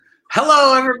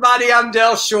Hello, everybody. I'm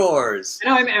Del Shores.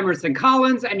 And I'm Emerson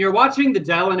Collins, and you're watching The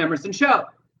Del and Emerson Show.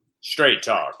 Straight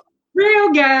talk. Real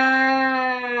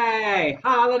gay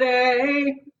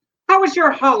holiday. How was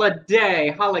your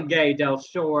holiday, Del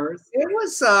Shores?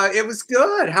 It was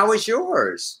good. How was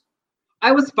yours?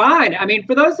 I was fine. I mean,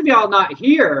 for those of y'all not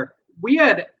here,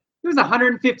 it was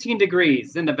 115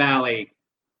 degrees in the valley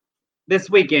this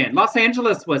weekend. Los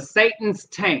Angeles was Satan's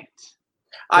taint.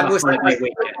 I was so glad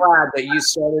that you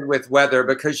started with weather,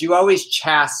 because you always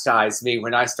chastise me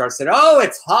when I start saying, oh,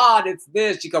 it's hot, it's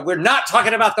this. You go, we're not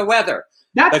talking about the weather.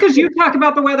 That's because you talk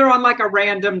about the weather on like a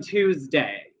random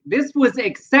Tuesday. This was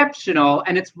exceptional,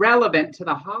 and it's relevant to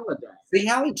the holiday. See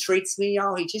how he treats me,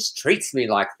 y'all? He just treats me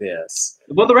like this.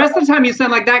 Well, the rest of the time you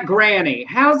sound like that granny.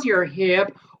 How's your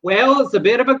hip? Well, it's a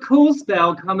bit of a cool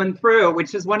spell coming through,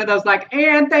 which is one of those like,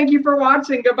 and thank you for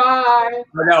watching, goodbye.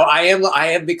 No, I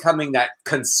am becoming that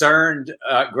concerned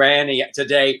granny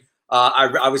today.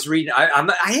 I was reading, I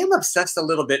am obsessed a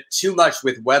little bit too much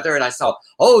with weather, and I saw,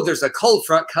 oh, there's a cold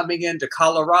front coming into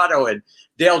Colorado, and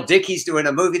Dale Dickey's doing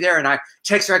a movie there, and I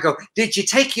text her, I go, did you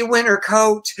take your winter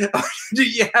coat? Do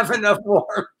you have enough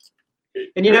warmth?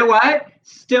 And you know what?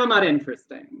 Still not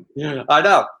interesting. Yeah, I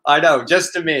know.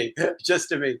 Just to me.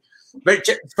 But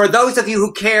for those of you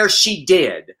who care, she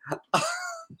did.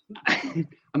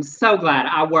 I'm so glad.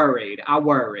 I worried. I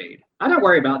don't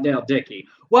worry about Dale Dickey.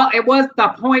 Well, it was the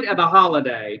point of the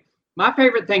holiday. My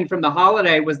favorite thing from the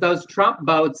holiday was those Trump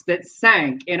boats that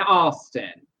sank in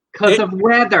Austin because of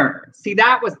weather. See,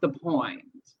 that was the point.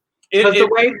 Because the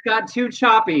waves got too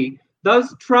choppy.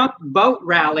 Those Trump boat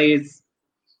rallies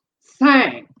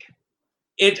sank.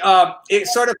 It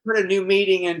sort of put a new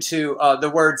meaning into the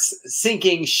words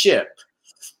sinking ship.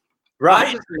 Right.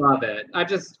 I just love it. I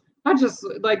just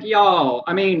like, y'all,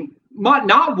 I mean,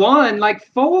 not one, like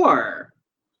four.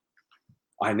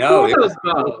 I know. Those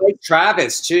boats. Lake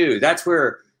Travis too. That's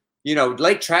where,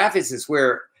 Lake Travis is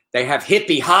where they have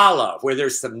Hippie Hollow, where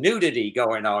there's some nudity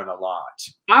going on a lot.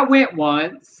 I went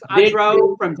once. I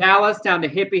drove from Dallas down to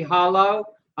Hippie Hollow.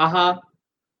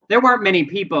 There weren't many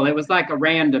people. It was like a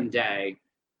random day.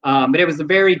 But it was a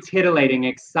very titillating,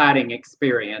 exciting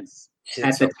experience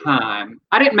at the time.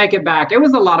 I didn't make it back. It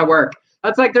was a lot of work.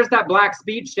 That's like there's that Black's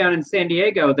Beach down in San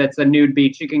Diego that's a nude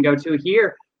beach you can go to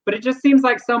here. But it just seems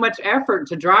like so much effort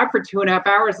to drive for 2.5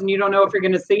 hours and you don't know if you're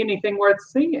going to see anything worth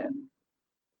seeing.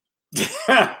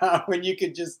 When you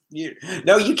could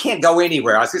no, you can't go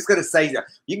anywhere. I was just going to say,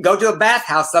 you can go to a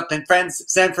bathhouse up in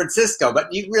San Francisco,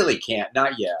 but you really can't,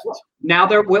 not yet. Now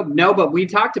but we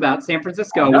talked about San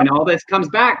Francisco. When all this comes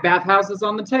back, bathhouses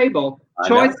on the table,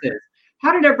 choices.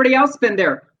 How did everybody else spend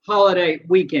their holiday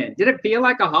weekend? Did it feel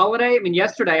like a holiday? I mean,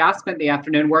 yesterday I spent the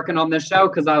afternoon working on this show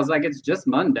because I was like, it's just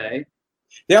Monday.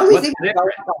 The only thing about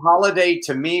the holiday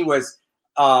to me was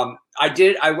I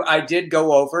did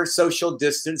go over social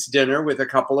distance dinner with a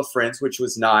couple of friends, which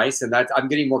was nice, and I'm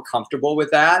getting more comfortable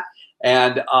with that.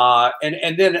 And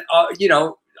then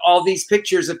all these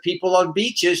pictures of people on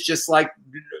beaches just like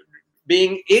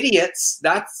being idiots.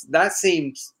 That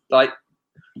seems like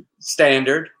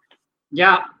standard.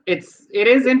 Yeah, it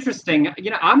is interesting.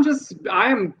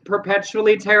 I am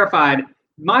perpetually terrified.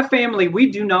 My family, we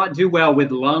do not do well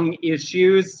with lung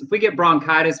issues. If we get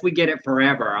bronchitis, we get it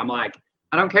forever. I'm like,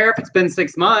 I don't care if it's been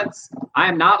 6 months. I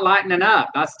am not lightening up.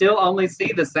 I still only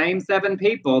see the same 7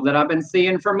 people that I've been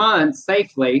seeing for months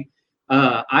safely.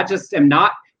 I just am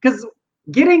not, because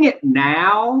getting it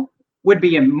now would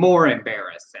be more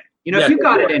embarrassing. If you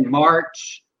got it in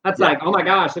March, that's like, oh my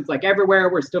gosh, it's like everywhere.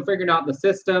 We're still figuring out the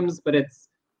systems, but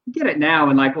get it now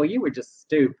and like, well, you were just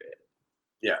stupid.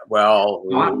 Yeah, well.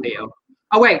 I feel.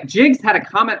 Oh, wait, Jigs had a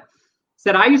comment,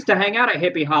 said, I used to hang out at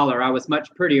Hippie Holler. I was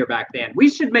much prettier back then. We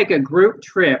should make a group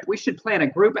trip. We should plan a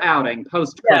group outing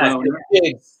post-corona.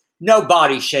 Yes, no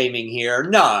body shaming here.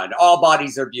 None. All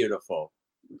bodies are beautiful.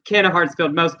 Ken of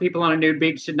Hartsfield, most people on a nude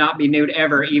beach should not be nude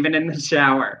ever, even in the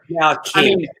shower. Yeah, I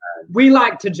mean, we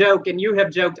like to joke, and you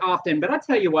have joked often, but I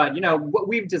tell you what,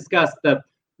 we've discussed the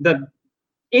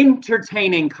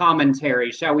entertaining commentary,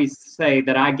 shall we say,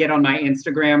 that I get on my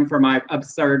Instagram for my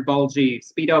absurd, bulgy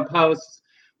Speedo posts.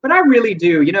 But I really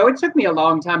do. It took me a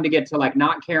long time to get to like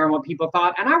not caring what people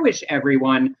thought. And I wish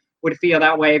everyone would feel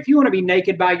that way. If you want to be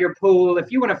naked by your pool,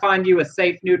 if you want to find you a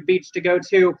safe nude beach to go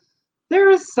to, there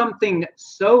is something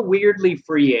so weirdly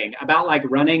freeing about like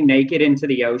running naked into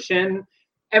the ocean.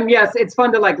 And yes, it's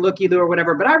fun to like looky-loo or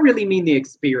whatever, but I really mean the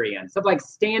experience of like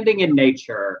standing in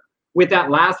nature with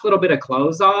that last little bit of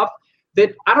clothes off.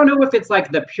 That I don't know if it's like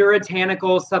the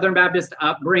puritanical Southern Baptist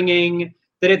upbringing,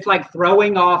 that it's like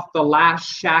throwing off the last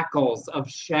shackles of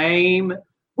shame.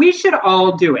 We should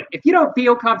all do it. If you don't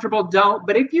feel comfortable, don't.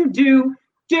 But if you do,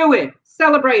 do it.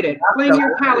 Celebrate it. Fling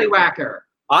your pallywhacker.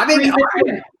 I've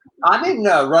been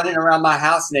running around my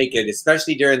house naked,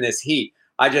 especially during this heat.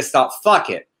 I just thought,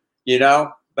 fuck it, you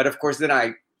know? But of course, then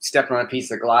I stepped on a piece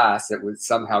of glass that was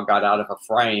somehow got out of a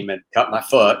frame and cut my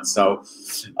foot. So,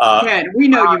 Ken, we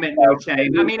know you meant no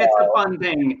shame. I mean, it's a fun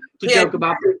thing to joke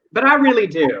about, but I really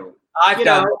do. I've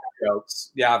done those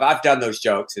jokes. Yeah, I've done those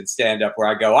jokes in stand-up where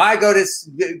I go to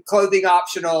clothing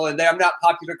optional, and I'm not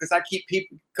popular because I keep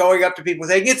people going up to people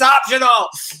saying it's optional.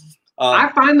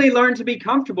 I finally learned to be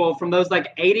comfortable from those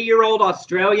like 80-year-old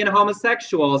Australian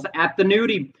homosexuals at the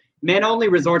nudie men-only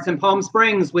resorts in Palm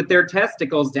Springs with their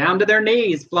testicles down to their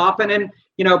knees, flopping and,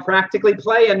 you know, practically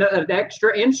playing an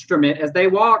extra instrument as they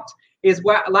walked. Is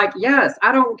what, like, yes,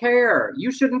 I don't care.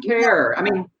 You shouldn't care. I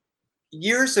mean,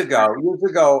 years ago,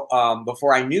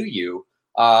 before I knew you,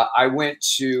 I went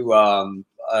to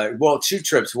 2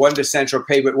 trips. One to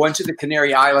Saint-Tropez, but one to the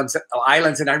Canary Islands,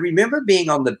 and I remember being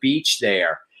on the beach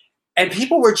there. And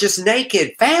people were just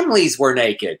naked. Families were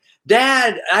naked.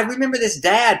 I remember this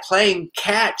dad playing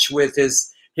catch with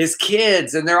his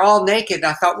kids, and they're all naked. And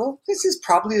I thought, well, this is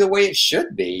probably the way it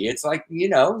should be. It's like, you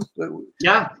know,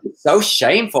 it's so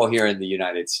shameful here in the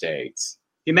United States.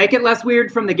 You make it less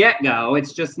weird from the get-go.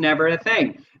 It's just never a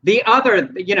thing. The other,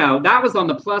 you know, that was on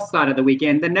the plus side of the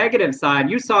weekend. The negative side,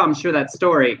 you saw, I'm sure, that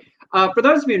story. For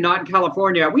those of you not in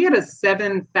California, we had a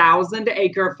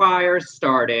 7,000-acre fire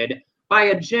started by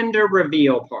a gender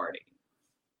reveal party.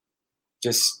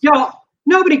 Y'all,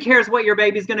 nobody cares what your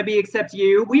baby's going to be except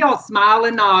you. We all smile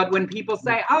and nod when people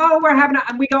say, oh, we're having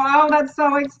and we go, oh, that's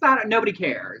so exciting. Nobody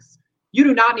cares. You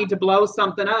do not need to blow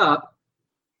something up.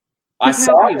 I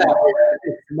saw that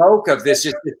smoke of this,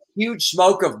 just this huge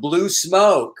smoke of blue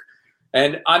smoke.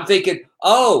 And I'm thinking,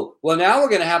 oh, well, now we're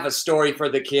going to have a story for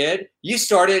the kid.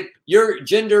 Your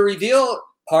gender reveal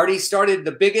party started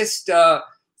the biggest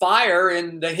fire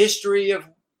in the history of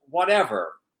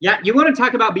whatever. Yeah, you want to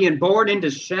talk about being born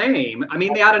into shame. I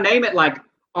mean, they ought to name it like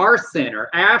arson or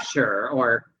Asher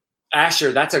or...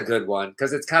 Asher, that's a good one,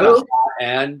 because it's kind of hot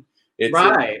and it's...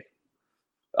 Right.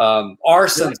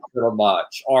 Arson's a little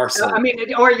much. Arson. I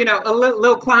mean, or, you know, a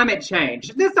little climate change.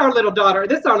 This our little daughter.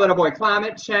 This our little boy.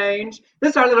 Climate change.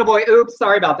 This our little boy. Oops,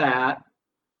 sorry about that.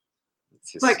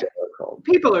 It's like,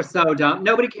 people are so dumb.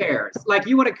 Nobody cares. Like,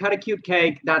 you want to cut a cute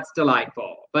cake, that's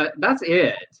delightful. But that's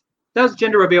it. Those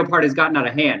gender reveal parties gotten out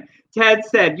of hand. Ted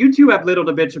said, you two have little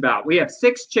to bitch about. We have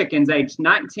 6 chickens aged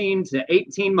 19 to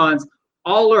 18 months.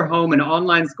 All are home in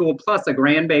online school, plus a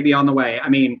grandbaby on the way. I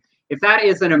mean, if that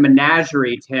isn't a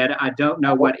menagerie, Ted, I don't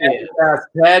know what is.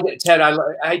 Ted,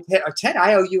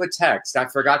 I owe you a text. I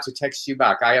forgot to text you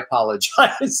back. I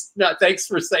apologize. No, thanks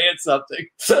for saying something.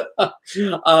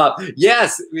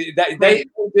 Yes, they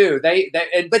do.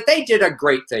 But they did a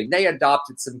great thing. They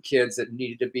adopted some kids that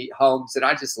needed to be homes, and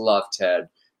I just love Ted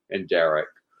and Derek.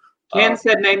 Ken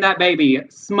said, name that baby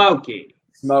Smokey.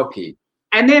 Smokey.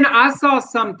 And then I saw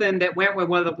something that went with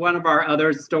one of our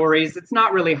other stories. It's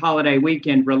not really holiday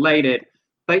weekend related,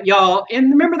 but y'all, and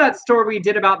remember that story we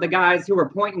did about the guys who were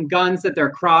pointing guns at their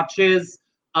crotches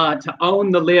to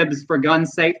own the libs for gun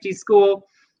safety school?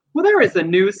 Well, there is a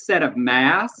new set of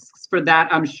masks for that.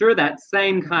 I'm sure that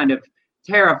same kind of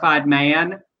terrified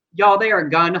man. Y'all, they are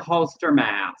gun holster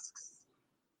masks.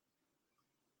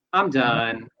 I'm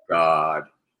done. God.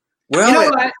 Well, you know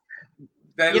what?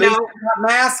 At least they have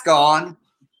mask on.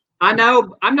 I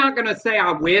know, I'm not going to say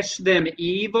I wish them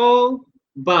evil,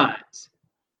 but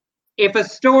if a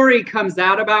story comes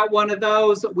out about one of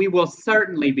those, we will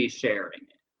certainly be sharing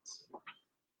it.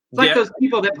 It's like those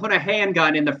people that put a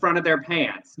handgun in the front of their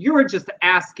pants. You were just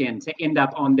asking to end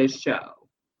up on this show.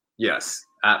 Yes,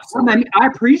 absolutely. I mean, I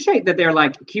appreciate that they're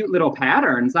like cute little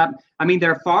patterns. I mean,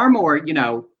 they're far more, you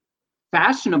know,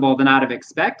 fashionable than I'd have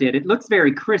expected. It looks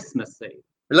very Christmassy.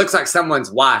 It looks like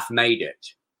someone's wife made it.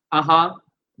 Uh-huh.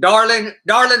 Darling,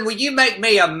 will you make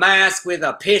me a mask with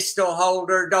a pistol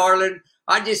holder, darling?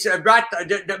 I just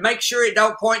make sure it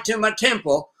don't point to my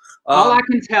temple. All I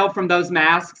can tell from those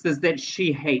masks is that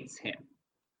she hates him.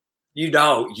 You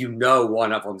know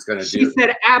one of them's going to do it. She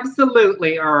said,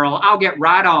 absolutely, Earl. I'll get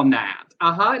right on that.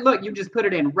 Uh-huh. Look, you just put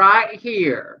it in right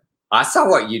here. I saw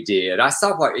what you did. I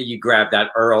saw what you grabbed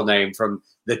that Earl name from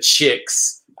the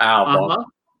Chicks album. Uh-huh.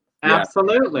 Yeah.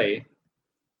 Absolutely.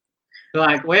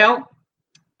 Like, well,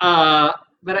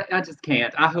 but I just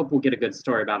can't. I hope we'll get a good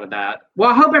story about that. Well,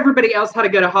 I hope everybody else had a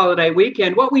good holiday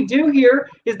weekend. What we do here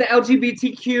is the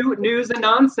LGBTQ news and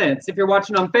nonsense. If you're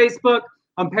watching on Facebook,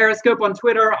 on Periscope, on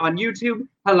Twitter, on YouTube,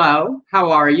 hello,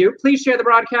 how are you? Please share the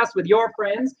broadcast with your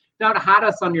friends. Don't hide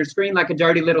us on your screen like a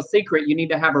dirty little secret you need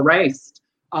to have erased.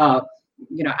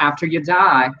 after you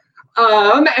die.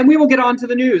 And we will get on to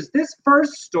the news. This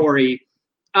first story,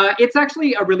 it's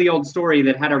actually a really old story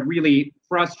that had a really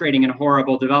frustrating and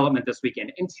horrible development this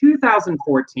weekend. In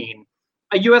 2014,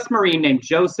 a U.S. Marine named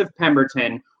Joseph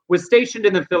Pemberton was stationed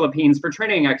in the Philippines for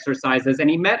training exercises, and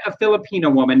he met a Filipino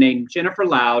woman named Jennifer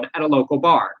Loud at a local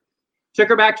bar. Took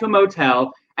her back to a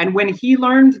motel, and when he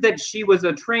learned that she was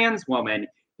a trans woman,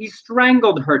 he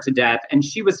strangled her to death, and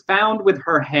she was found with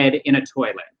her head in a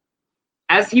toilet.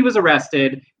 As he was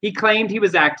arrested, he claimed he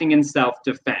was acting in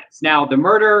self-defense. Now,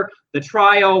 the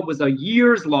trial was a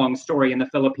years-long story in the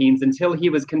Philippines until he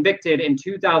was convicted in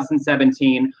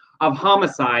 2017 of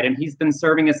homicide, and he's been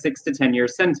serving a 6 to 10 year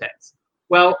sentence.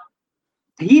 Well,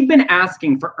 he'd been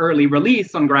asking for early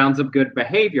release on grounds of good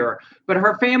behavior, but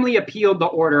her family appealed the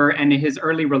order and his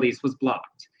early release was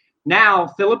blocked. Now,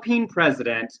 Philippine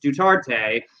President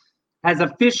Duterte has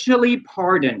officially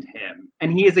pardoned him,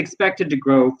 and he is expected to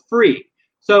go free.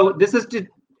 So this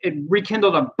it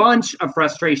rekindled a bunch of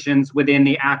frustrations within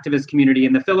the activist community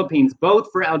in the Philippines,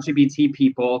 both for LGBT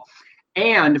people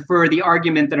and for the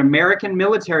argument that American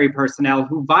military personnel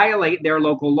who violate their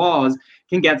local laws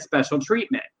can get special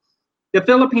treatment. The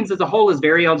Philippines as a whole is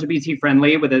very LGBT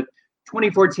friendly, with a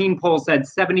 2014 poll said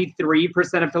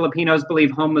 73% of Filipinos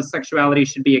believe homosexuality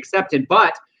should be accepted,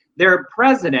 but their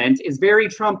president is very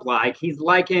Trump-like. He's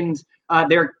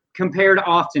they're compared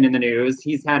often in the news.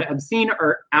 He's had obscene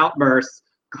outbursts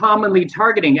commonly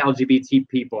targeting LGBT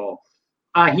people.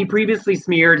 He previously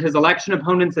smeared his election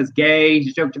opponents as gay.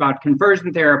 He joked about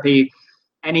conversion therapy,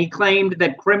 and he claimed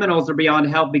that criminals are beyond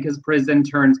help because prison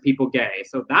turns people gay.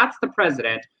 So that's the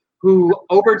president who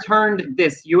overturned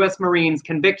this U.S. Marines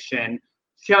conviction,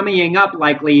 chummying up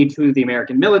likely to the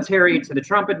American military, to the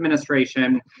Trump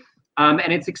administration.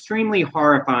 And it's extremely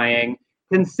horrifying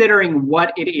considering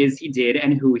what it is he did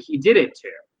and who he did it to.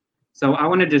 So I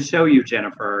wanted to show you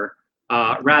Jennifer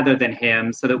rather than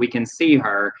him so that we can see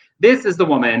her. This is the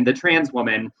woman, the trans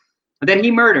woman, that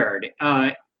he murdered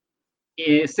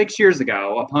 6 years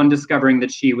ago upon discovering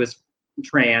that she was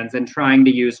trans and trying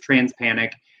to use trans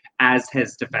panic as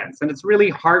his defense. And it's really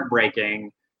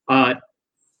heartbreaking.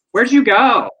 Where'd you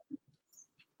go?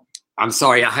 I'm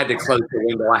sorry, I had to close the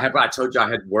window. I told you I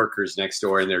had workers next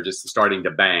door and they're just starting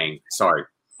to bang. Sorry.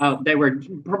 Oh, they were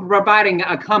providing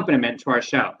accompaniment to our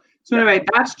show. So anyway,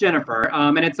 that's Jennifer.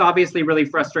 And it's obviously really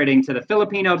frustrating to the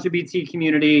Philippine LGBT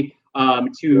community,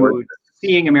 to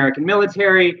seeing American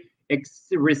military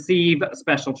receive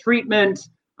special treatment.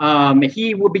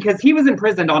 Because he was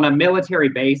imprisoned on a military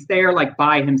base there, like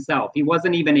by himself. He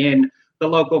wasn't even in the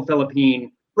local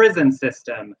Philippine prison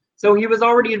system. So he was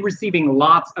already receiving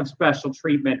lots of special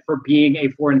treatment for being a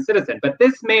foreign citizen. But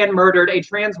this man murdered a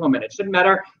trans woman. It shouldn't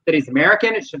matter that he's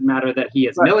American. It shouldn't matter that he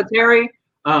is military.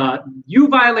 You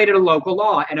violated a local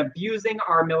law, and abusing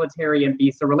our military and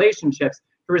visa relationships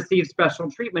to receive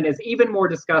special treatment is even more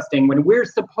disgusting when we're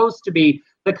supposed to be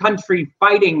the country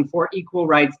fighting for equal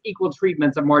rights, equal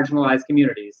treatments of marginalized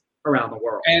communities around the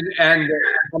world. And I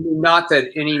mean, not that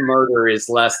any murder is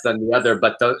less than the other,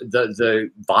 but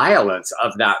the violence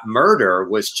of that murder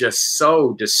was just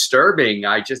so disturbing.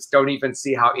 I just don't even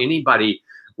see how anybody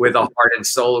with a heart and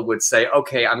soul would say,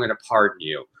 okay, I'm going to pardon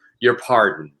you. You're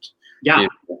pardoned. Yeah,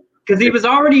 because he was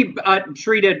already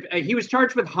treated, he was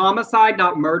charged with homicide,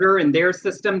 not murder. In their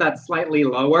system, that's slightly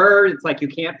lower. It's like you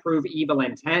can't prove evil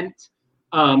intent.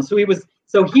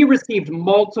 So he received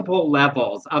multiple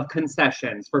levels of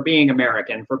concessions for being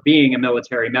American, for being a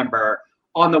military member,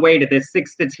 on the way to this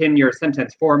 6 to 10 year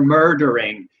sentence for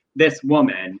murdering this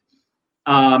woman.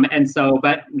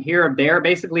 But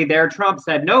basically Trump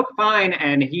said, nope, fine.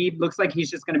 And he looks like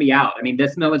he's just going to be out. I mean,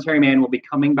 this military man will be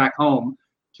coming back home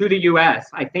to the U.S.,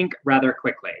 I think, rather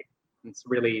quickly. It's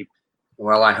really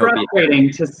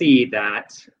frustrating to see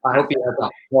that. I hope he has a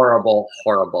horrible,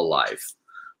 horrible life.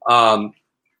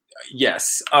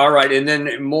 Yes. All right. And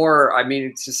then more, I mean,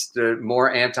 it's just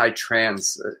more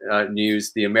anti-trans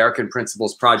news. The American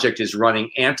Principles Project is running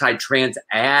anti-trans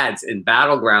ads in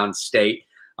battleground state,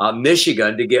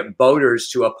 Michigan, to get voters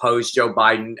to oppose Joe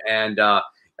Biden and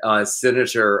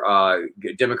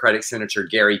Democratic Senator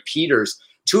Gary Peters.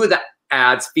 Two of the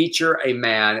ads feature a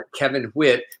man, Kevin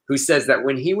Whitt, who says that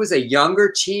when he was a younger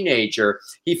teenager,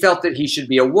 he felt that he should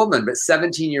be a woman, but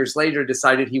 17 years later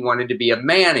decided he wanted to be a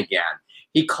man again.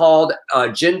 He called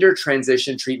gender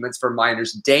transition treatments for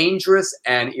minors dangerous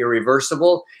and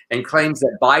irreversible, and claims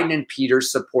that Biden and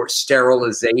Peters support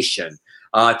sterilization.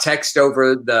 Text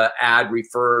over the ad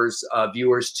refers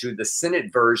viewers to the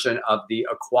Senate version of the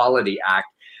Equality Act.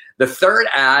 The third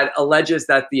ad alleges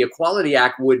that the Equality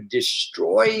Act would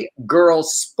destroy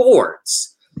girls'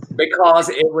 sports. because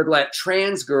it would let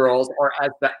trans girls, or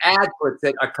as the ad puts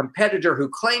it, a competitor who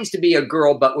claims to be a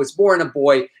girl but was born a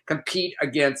boy, compete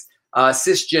against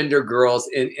cisgender girls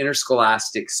in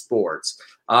interscholastic sports.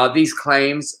 These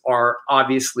claims are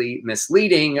obviously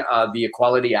misleading. The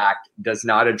Equality Act does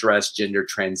not address gender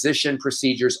transition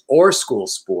procedures or school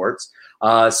sports.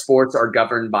 Sports are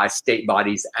governed by state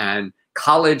bodies and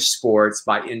college sports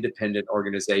by independent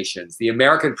organizations. The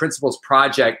American Principles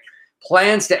Project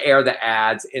plans to air the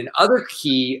ads in other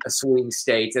key swing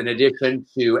states in addition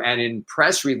to, and in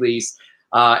press release,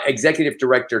 Executive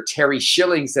Director Terry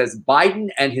Schilling says Biden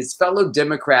and his fellow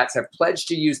Democrats have pledged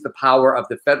to use the power of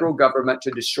the federal government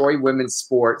to destroy women's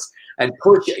sports and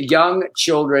push young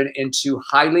children into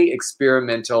highly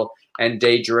experimental and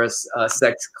dangerous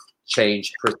sex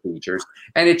change procedures.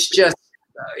 And it's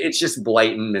just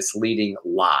blatant, misleading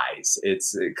lies.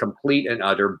 It's complete and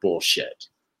utter bullshit.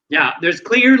 Yeah, there's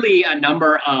clearly a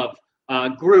number of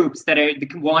groups that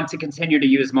want to continue to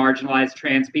use marginalized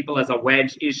trans people as a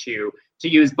wedge issue, to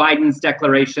use Biden's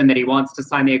declaration that he wants to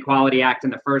sign the Equality Act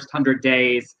in the first 100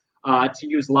 days, to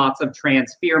use lots of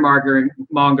trans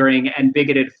fear-mongering and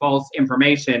bigoted false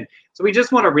information. So we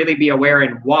just want to really be aware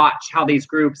and watch how these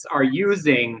groups are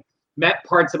using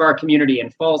parts of our community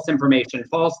and false information,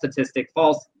 false statistic,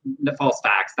 false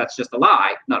facts. That's just a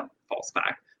lie, not a false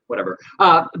fact. Whatever.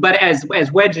 But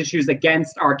as wedge issues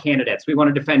against our candidates. We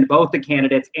want to defend both the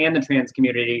candidates and the trans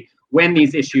community when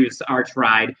these issues are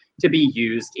tried to be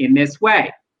used in this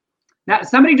way. Now,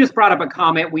 somebody just brought up a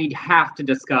comment we have to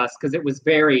discuss because it was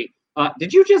very,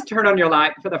 did you just turn on your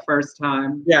light for the first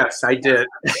time? Yes, I did.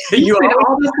 You spend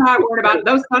all this time worried about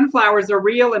those sunflowers are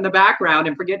real in the background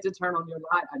and forget to turn on your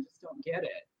light. I just don't get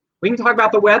it. We can talk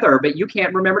about the weather, but you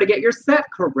can't remember to get your set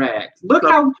correct. Look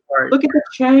at the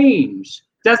change.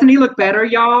 Doesn't he look better,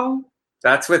 y'all?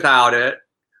 That's without it.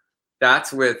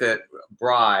 That's with it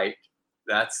bright.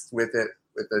 That's with it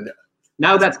with the.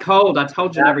 No, that's cold. I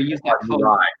told you never use that cold.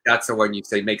 Right. That's the one you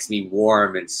say makes me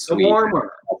warm and sweet. The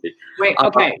warmer. Wait,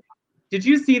 okay. Did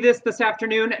you see this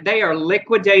afternoon? They are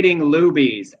liquidating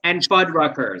Luby's and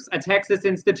Fuddruckers, a Texas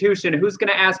institution. Who's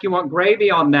going to ask you want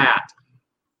gravy on that?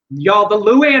 Y'all, the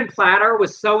Luann platter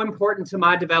was so important to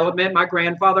my development. My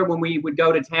grandfather, when we would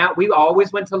go to town, we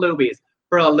always went to Luby's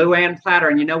for a Luann platter.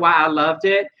 And you know why I loved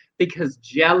it? Because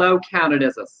Jell-O counted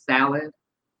as a salad.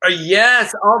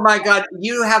 Yes. Oh my God.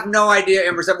 You have no idea,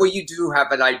 Emerson. Well, you do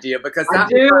have an idea because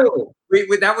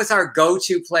that was our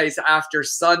go-to place after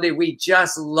Sunday. We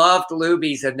just loved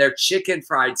Luby's and their chicken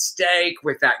fried steak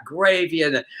with that gravy.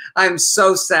 And I'm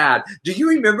so sad. Do you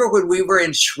remember when we were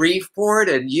in Shreveport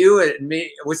and you and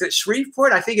me, was it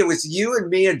Shreveport? I think it was you and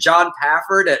me and John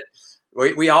Pafford.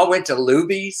 We all went to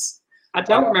Luby's. I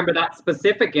don't remember that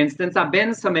specific instance. I've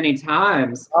been so many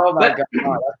times. Oh my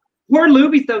God. Poor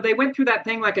Luby's, though, they went through that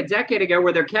thing like a decade ago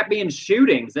where there kept being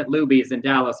shootings at Luby's in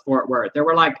Dallas, Fort Worth. There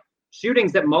were like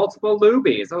shootings at multiple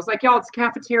Luby's. I was like, y'all, it's a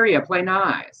cafeteria. Play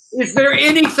nice. Is there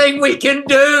anything we can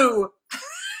do?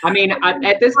 I mean,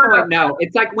 at this point, no.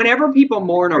 It's like whenever people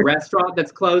mourn a restaurant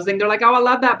that's closing, they're like, oh, I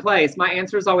love that place. My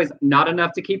answer is always not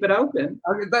enough to keep it open.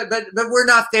 I mean, but we're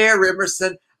not there,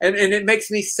 Emerson. And it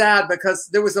makes me sad because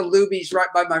there was a Luby's right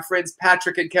by my friends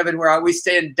Patrick and Kevin where we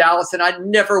stay in Dallas, and I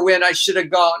never went. I should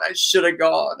have gone. I should have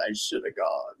gone.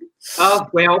 Oh,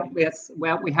 well, yes.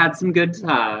 Well, we had some good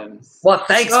times. Well,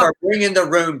 thanks for bringing the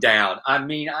room down. I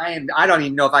mean, I don't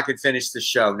even know if I could finish the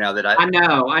show now that I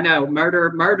know.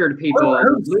 Murdered people.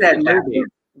 Who said that?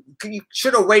 You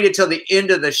should have waited till the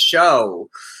end of the show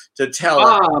to tell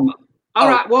us. All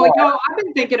right. Well, y'all, I've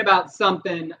been thinking about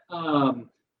something.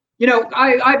 You know,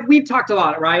 we've talked a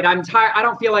lot, right? I'm tired. I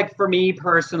don't feel like for me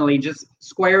personally, just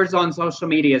squares on social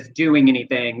media is doing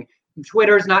anything.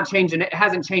 Twitter's not changing. It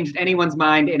hasn't changed anyone's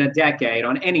mind in a decade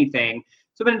on anything.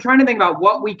 So I've been trying to think about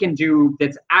what we can do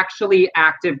that's actually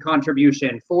active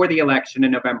contribution for the election in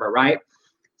November, right?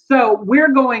 So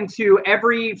we're going to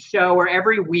every show or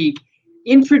every week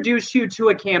introduce you to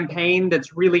a campaign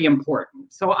that's really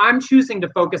important. So I'm choosing to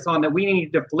focus on that we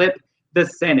need to flip the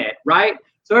Senate, right?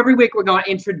 So every week we're going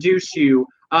to introduce you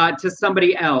to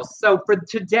somebody else. So for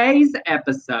today's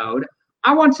episode,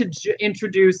 I want to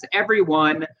introduce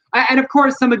everyone. And of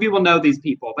course, some of you will know these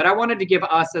people, but I wanted to give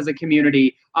us as a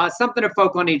community something to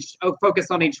focus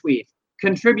on each week.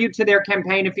 Contribute to their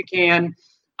campaign if you can.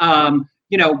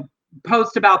 You know,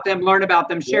 post about them, learn about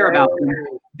them, share about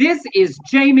them. This is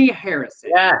Jaime Harrison.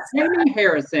 Yes. Jaime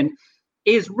Harrison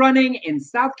is running in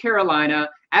South Carolina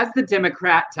as the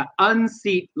Democrat to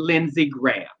unseat Lindsey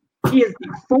Graham. He is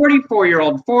the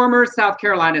 44-year-old former South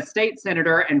Carolina state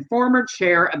senator and former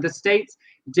chair of the state's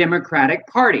Democratic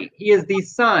Party. He is the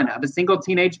son of a single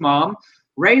teenage mom,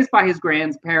 Raised by his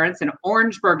grandparents in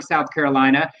Orangeburg, South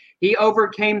Carolina, he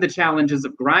overcame the challenges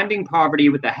of grinding poverty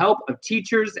with the help of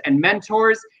teachers and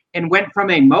mentors and went from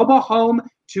a mobile home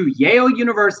to Yale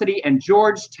University and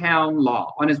Georgetown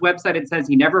Law. On his website, it says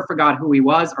he never forgot who he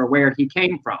was or where he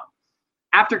came from.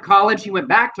 After college, he went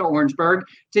back to Orangeburg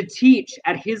to teach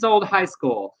at his old high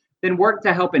school, then worked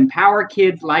to help empower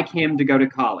kids like him to go to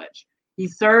college. He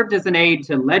served as an aide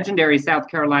to legendary South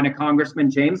Carolina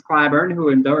Congressman James Clyburn, who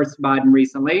endorsed Biden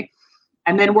recently,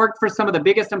 and then worked for some of the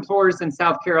biggest employers in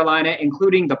South Carolina,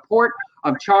 including the Port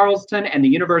of Charleston and the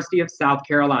University of South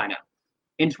Carolina.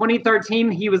 In 2013,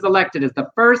 he was elected as the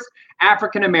first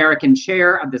African-American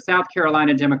chair of the South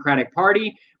Carolina Democratic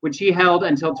Party, which he held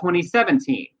until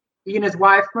 2017. He and his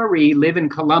wife, Marie, live in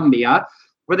Columbia,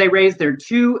 where they raised their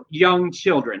 2 young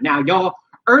children. Now, y'all,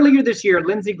 earlier this year,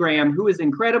 Lindsey Graham, who is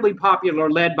incredibly popular,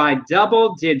 led by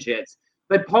double digits,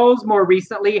 but polls more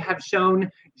recently have shown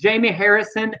Jaime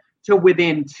Harrison to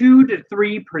within 2 to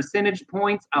 3 percentage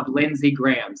points of Lindsey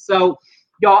Graham. So,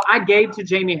 y'all, I gave to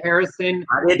Jaime Harrison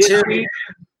this week,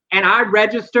 and I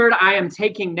registered. I am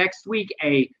taking next week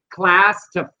a class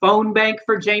to phone bank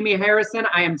for Jaime Harrison.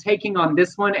 I am taking on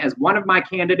this one as one of my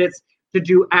candidates to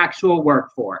do actual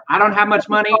work for. I don't have much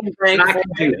money, but I can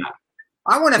do that.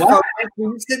 I want to phone bank.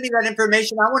 Can you send me that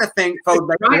information? I want to phone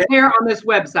bank. Right there on this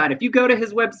website. If you go to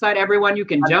his website, everyone, you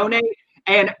can donate.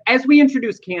 And as we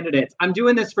introduce candidates, I'm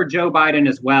doing this for Joe Biden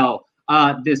as well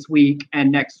this week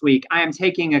and next week. I am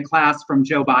taking a class from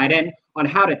Joe Biden on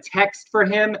how to text for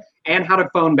him and how to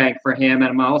phone bank for him. And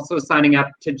I'm also signing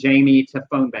up to Jaime to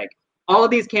phone bank. All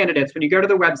of these candidates, when you go to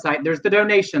the website, there's the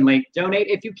donation link. Donate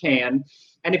if you can.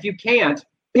 And if you can't,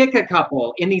 pick a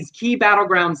couple in these key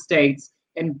battleground states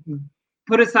and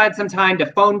put aside some time to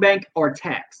phone bank or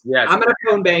text. Yes. I'm going to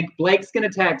phone bank. Blake's going to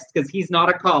text because he's not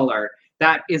a caller.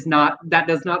 That does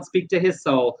not speak to his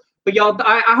soul. But y'all,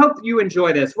 I hope you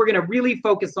enjoy this. We're going to really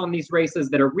focus on these races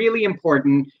that are really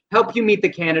important, help you meet the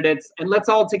candidates, and let's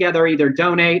all together either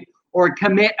donate or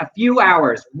commit a few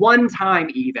hours, one time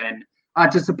even,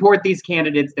 to support these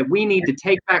candidates that we need to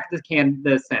take back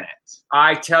the Senate.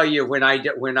 I tell you, when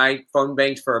I phone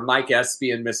banked for Mike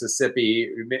Espy in Mississippi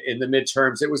in the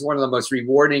midterms, it was one of the most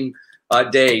rewarding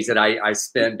days that I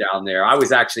spent down there. I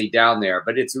was actually down there,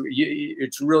 but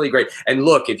it's really great. And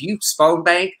look, if you phone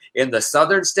bank in the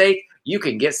southern state, you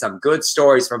can get some good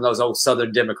stories from those old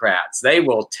Southern Democrats. They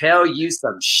will tell you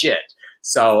some shit.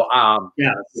 So,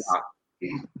 yes. Yeah.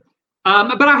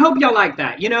 But I hope y'all like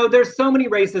that. You know, there's so many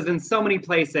races in so many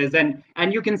places, and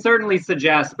you can certainly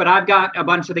suggest, but I've got a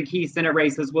bunch of the key Senate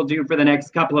races we'll do for the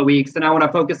next couple of weeks, and I want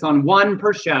to focus on one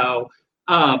per show.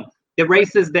 The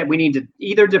races that we need to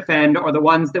either defend or the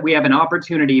ones that we have an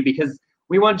opportunity, because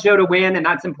we want Joe to win, and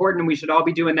that's important, and we should all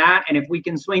be doing that. And if we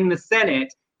can swing the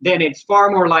Senate, then it's far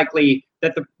more likely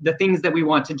that the things that we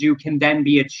want to do can then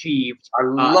be achieved. I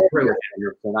love it.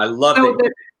 I love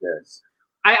this.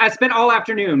 I spent all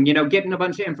afternoon, you know, getting a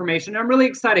bunch of information. I'm really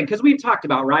excited because we've talked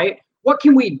about, right? What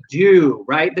can we do,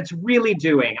 right? That's really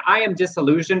doing. I am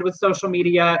disillusioned with social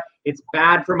media. It's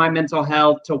bad for my mental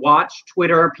health to watch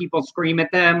Twitter, people scream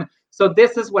at them. So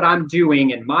this is what I'm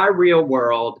doing in my real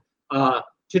world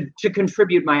to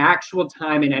contribute my actual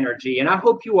time and energy. And I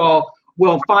hope you all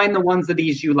will find the ones of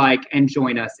these you like and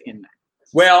join us in that.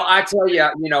 Well, I tell you,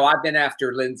 you know, I've been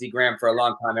after Lindsey Graham for a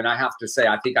long time, and I have to say,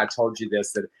 I think I told you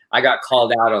this, that I got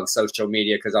called out on social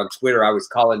media because on Twitter I was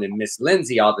calling him Miss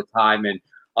Lindsay all the time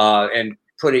and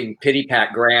putting Pity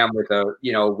Pat Graham with a,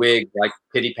 you know, wig like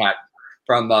Pity Pat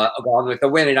from Gone with the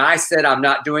Wind. And I said, I'm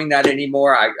not doing that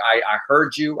anymore. I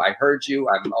heard you. I heard you.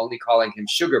 I'm only calling him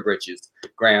Sugar Britches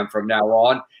Graham from now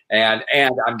on, and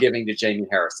I'm giving to Jaime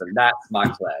Harrison. That's my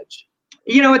pledge.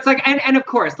 You know, it's like, and of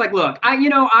course, like, look,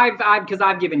 because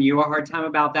I've given you a hard time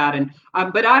about that, and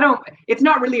but it's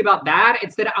not really about that.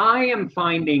 It's that I am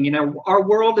finding, you know, our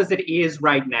world as it is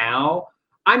right now,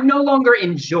 I'm no longer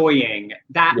enjoying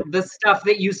the stuff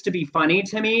that used to be funny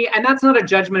to me, and that's not a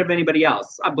judgment of anybody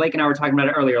else. Blake and I were talking about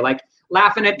it earlier, like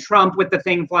laughing at Trump with the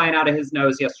thing flying out of his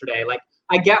nose yesterday. Like,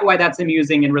 I get why that's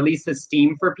amusing and releases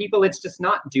steam for people. It's just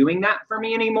not doing that for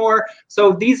me anymore.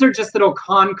 So these are just little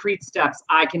concrete steps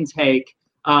I can take.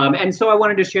 And so I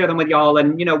wanted to share them with y'all.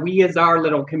 And, you know, we as our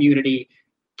little community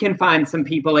can find some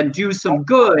people and do some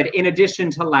good in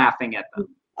addition to laughing at them.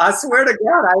 I swear to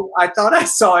God, I thought I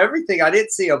saw everything. I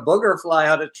didn't see a booger fly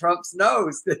out of Trump's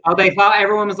nose. Oh, they thought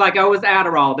everyone was like, oh, it was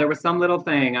Adderall. There was some little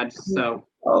thing.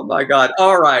 Oh my God.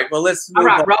 All right. Well, let's move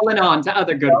on. Rolling on to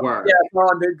other good work. Yeah,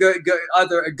 on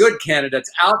to good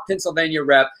candidates. Out Pennsylvania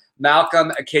Rep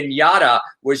Malcolm Kenyatta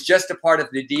was just a part of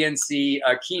the DNC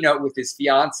keynote with his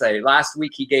fiance. Last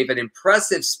week, he gave an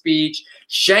impressive speech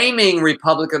shaming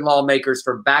Republican lawmakers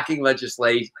for backing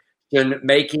legislation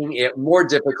making it more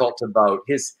difficult to vote.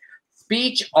 His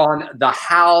speech on the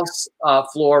House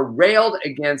floor railed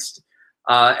against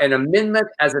an amendment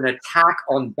as an attack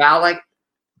on ballot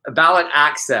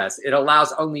access. It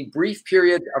allows only brief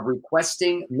periods of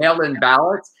requesting mail-in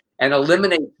ballots and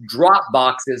eliminates drop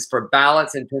boxes for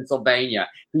ballots in Pennsylvania.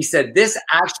 He said this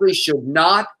actually should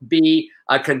not be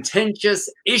a contentious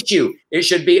issue. It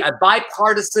should be a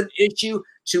bipartisan issue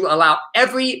to allow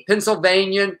every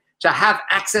Pennsylvanian to have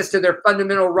access to their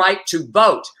fundamental right to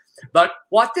vote. But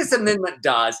what this amendment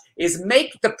does is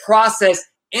make the process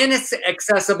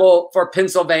inaccessible for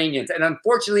Pennsylvanians. And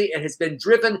unfortunately, it has been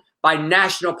driven by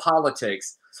national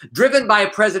politics, driven by a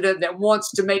president that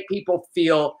wants to make people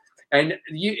feel, and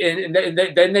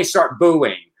then they start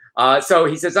booing. So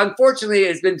he says, unfortunately,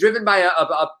 it's been driven by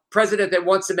a president that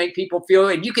wants to make people feel,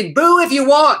 and you can boo if you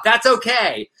want. That's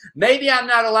okay. Maybe I'm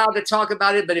not allowed to talk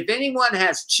about it, but if anyone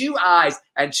has 2 eyes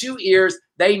and 2 ears,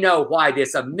 they know why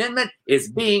this amendment is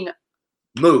being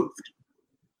moved.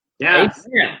 Yes.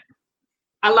 Amen.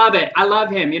 I love it. I love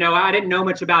him. You know, I didn't know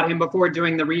much about him before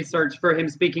doing the research for him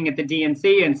speaking at the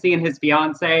DNC and seeing his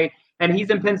fiance. And he's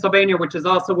in Pennsylvania, which is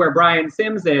also where Brian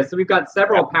Sims is. So we've got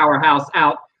several powerhouse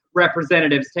out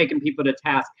representatives taking people to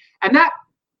task. And that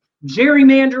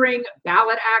gerrymandering,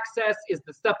 ballot access is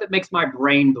the stuff that makes my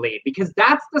brain bleed, because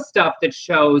that's the stuff that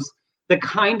shows the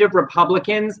kind of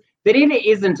Republicans that it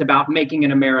isn't about making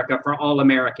an America for all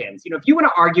Americans. You know, if you want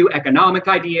to argue economic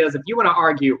ideas, if you want to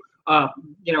argue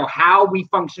you know, how we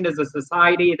function as a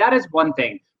society, that is one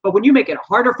thing. But when you make it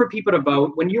harder for people to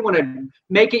vote, when you want to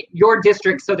make it your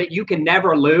district so that you can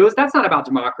never lose, that's not about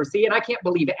democracy. And I can't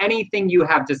believe anything you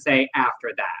have to say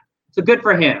after that. So good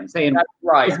for him saying that's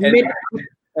right.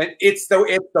 And it's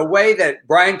the way that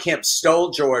Brian Kemp stole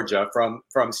Georgia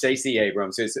from Stacey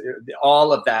Abrams, is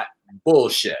all of that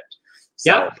bullshit.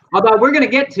 So. Yeah, although we're going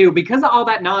to get to, because of all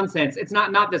that nonsense, it's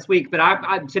not this week, but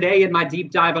I today in my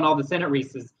deep dive on all the Senate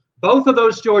races, both of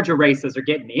those Georgia races are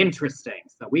getting interesting.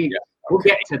 So we'll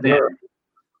get to them. Sure.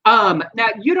 Now,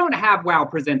 you don't have WoW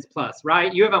Presents Plus,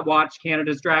 right? You haven't watched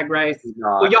Canada's Drag Race?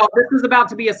 No. Well, y'all, this is about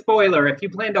to be a spoiler if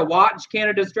you plan to watch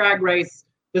Canada's Drag Race,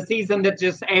 the season that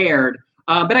just aired.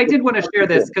 But I did want to share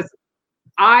this because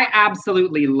I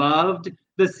absolutely loved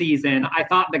the season. I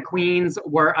thought the queens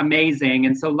were amazing.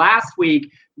 And so last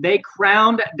week, they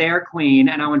crowned their queen.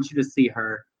 And I want you to see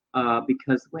her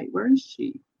because, wait, where is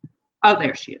she? Oh,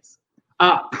 there she is.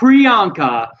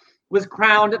 Priyanka was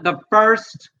crowned the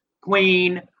first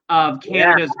queen of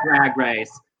Canada's Drag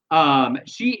Race.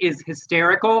 She is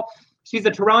hysterical. She's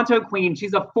a Toronto queen.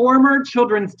 She's a former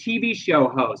children's TV show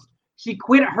host. She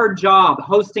quit her job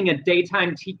hosting a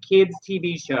daytime kids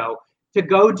TV show to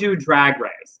go do Drag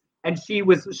Race. And she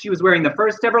was wearing the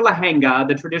first ever lehenga,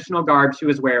 the traditional garb she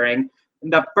was wearing,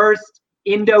 and the first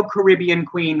Indo-Caribbean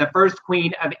queen, the first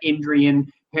queen of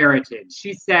Indian heritage.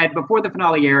 She said, before the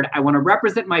finale aired, I want to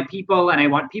represent my people, and I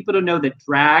want people to know that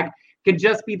drag can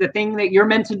just be the thing that you're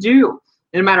meant to do.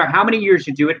 No matter how many years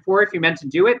you do it for, if you're meant to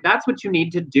do it, that's what you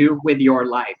need to do with your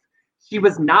life. She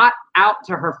was not out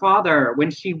to her father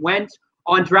when she went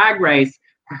on Drag Race.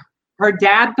 Her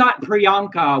dad thought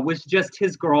Priyanka was just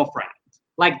his girlfriend,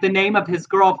 like the name of his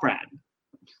girlfriend.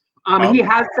 He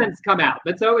has since come out,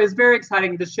 but so it's very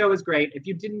exciting. The show is great. If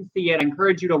you didn't see it, I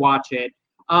encourage you to watch it.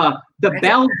 The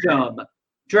Belgium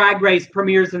Drag Race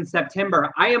premieres in September.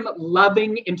 I am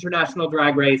loving International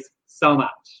Drag Race so much.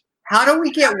 How do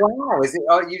we get WoW? Is it?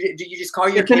 Oh, do you just call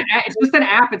your? It's just an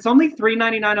app. It's only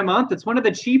 $3.99 a month. It's one of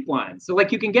the cheap ones. So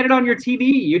like you can get it on your TV.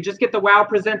 You just get the WoW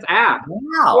Presents app.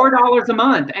 Wow. $4 a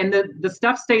month, and the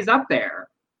stuff stays up there.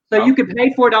 So you could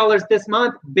pay $4 this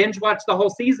month, binge watch the whole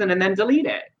season, and then delete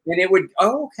it. And it would.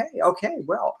 Oh, okay.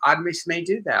 Well, I may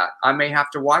do that. I may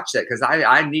have to watch that because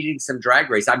I'm needing some Drag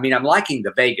Race. I mean, I'm liking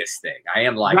the Vegas thing. I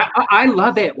am liking. I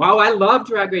love it. Wow, I love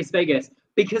Drag Race Vegas.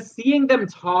 Because seeing them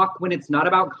talk when it's not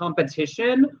about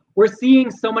competition, we're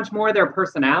seeing so much more of their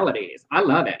personalities. I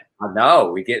love it. I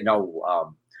know. We get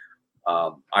our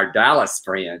Dallas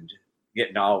friend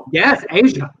getting all. Yes,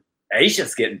 Asia.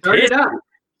 Asia's getting pissed.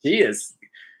 She is.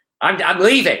 I'm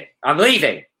leaving. I'm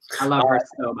leaving. I love her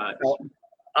so much.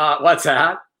 What's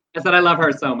that? I said I love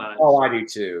her so much. Oh, I do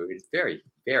too. He's very,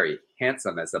 very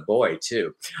handsome as a boy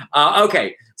too.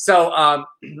 Okay, so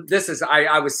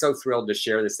I was so thrilled to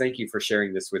share this. Thank you for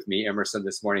sharing this with me, Emerson,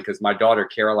 this morning, because my daughter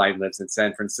Caroline lives in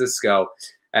San Francisco,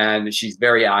 and she's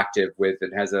very active with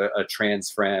and has a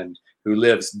trans friend who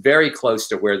lives very close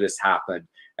to where this happened.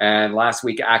 And last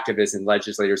week, activists and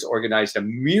legislators organized a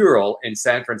mural in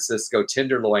San Francisco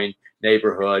Tenderloin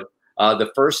neighborhood,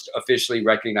 the first officially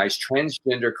recognized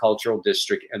transgender cultural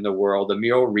district in the world. The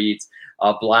mural reads,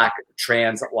 Black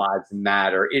Trans Lives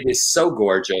Matter. It is so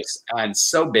gorgeous and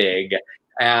so big.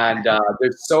 And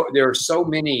there are so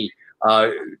many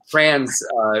trans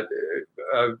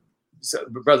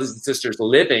brothers and sisters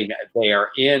living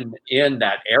there in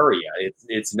that area.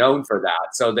 It's known for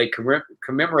that. So they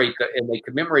commemorated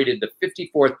the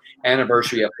 54th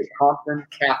anniversary of the Coffin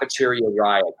Cafeteria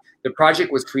riot. The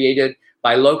project was created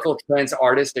by local trans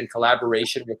artists in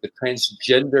collaboration with the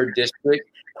Transgender District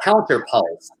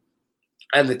Counterpulse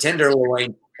and the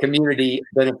Tenderloin Community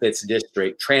Benefits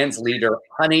District. Trans leader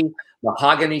Honey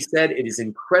Mahogany said, "It is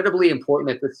incredibly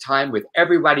important at this time with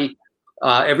everything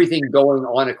going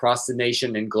on across the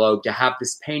nation and globe to have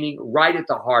this painting right at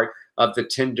the heart of the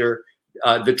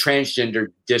transgender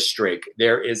district.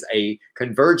 There is a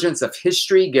convergence of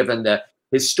history given the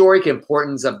historic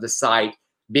importance of the site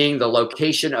being the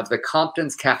location of the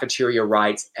Compton's cafeteria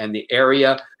rights and the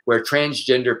area where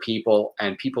transgender people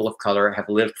and people of color have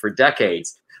lived for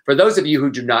decades." For those of you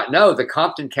who do not know, the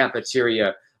Compton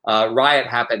cafeteria riot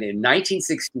happened in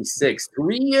 1966,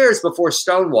 3 years before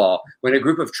Stonewall, when a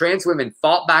group of trans women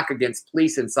fought back against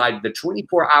police inside the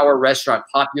 24-hour restaurant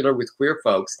popular with queer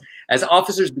folks, as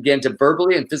officers began to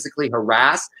verbally and physically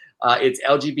harass its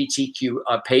LGBTQ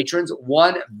patrons.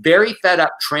 One very fed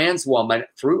up trans woman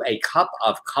threw a cup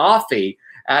of coffee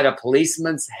at a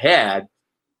policeman's head,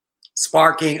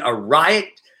 sparking a riot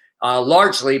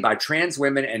largely by trans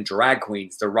women and drag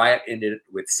queens. The riot ended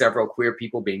with several queer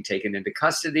people being taken into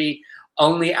custody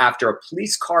only after a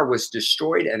police car was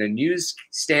destroyed and a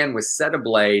newsstand was set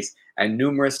ablaze and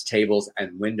numerous tables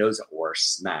and windows were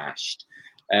smashed.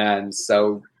 And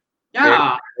so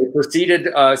they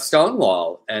proceeded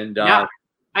Stonewall. And I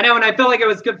know, and I feel like it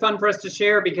was good fun for us to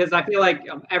share because I feel like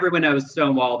everyone knows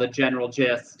Stonewall, the general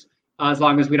gist, as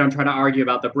long as we don't try to argue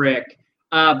about the brick.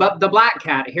 But the Black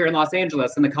Cat here in Los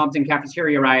Angeles and the Compton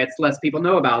cafeteria riots, less people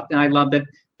know about. And I love that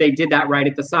they did that right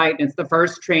at the site. And it's the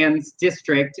first trans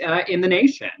district in the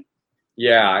nation.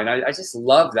 Yeah, and I just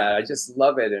love that. I just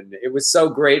love it. And it was so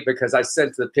great because I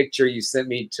sent the picture you sent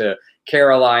me to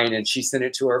Caroline and she sent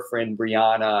it to her friend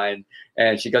Brianna.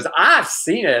 And she goes, "I've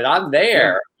seen it. I'm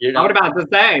there." You know? I was about to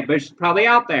say, but she's probably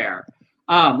out there.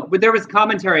 But there was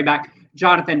commentary back.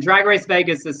 Jonathan, Drag Race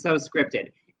Vegas is so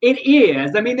scripted. It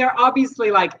is. I mean, they're obviously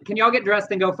like, can y'all get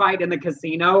dressed and go fight in the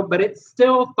casino? But it's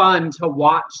still fun to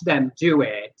watch them do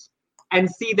it and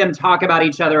see them talk about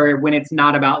each other when it's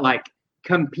not about like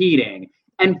competing.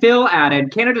 And Phil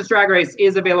added, Canada's Drag Race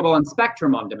is available on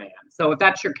Spectrum on demand. So if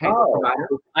that's your cable provider,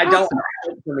 I don't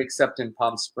have them except in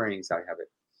Palm Springs. I have it.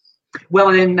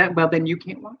 Well, then you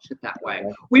can't watch it that way.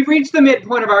 We've reached the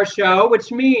midpoint of our show,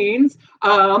 which means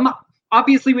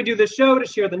obviously, we do this show to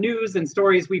share the news and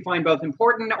stories we find both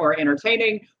important or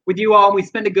entertaining with you all. We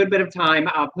spend a good bit of time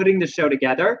putting the show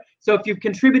together. So if you've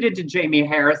contributed to Jaime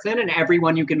Harrison and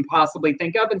everyone you can possibly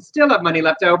think of and still have money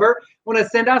left over, want to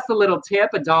send us a little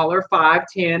tip, $1, $5,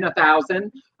 $10,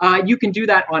 $1,000, you can do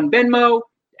that on Venmo,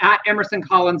 at Emerson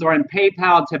Collins, or on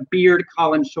PayPal to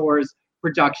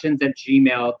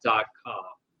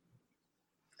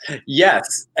beardcollinshoresproductions@gmail.com.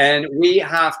 Yes, and we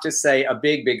have to say a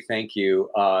big thank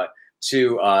you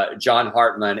to John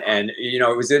Hartman. And you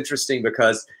know, it was interesting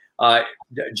because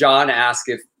John asked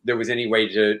if there was any way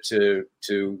to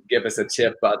give us a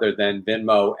tip other than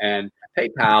Venmo and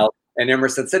PayPal, and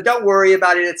Emerson said, "Don't worry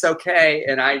about it, it's okay."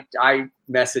 And I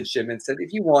messaged him and said,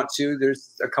 "If you want to,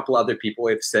 there's a couple other people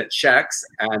who have sent checks,"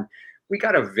 and we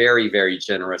got a very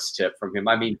generous tip from him.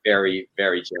 I mean, very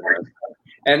generous.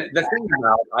 And the thing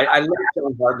about, I love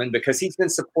John Hartman because he's been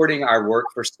supporting our work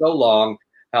for so long.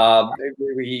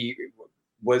 He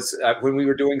was, when we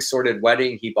were doing Sorted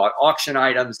Wedding, he bought auction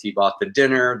items. He bought the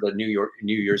dinner, the New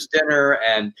Year's dinner,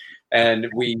 and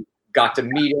we got to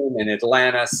meet him in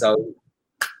Atlanta. So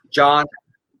John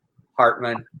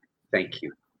Hartman, thank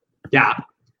you. Yeah.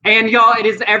 And y'all, it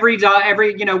is every,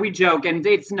 we joke and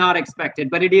it's not expected,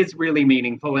 but it is really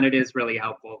meaningful and it is really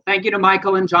helpful. Thank you to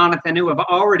Michael and Jonathan who have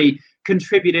already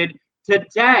contributed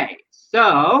today.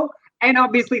 So, and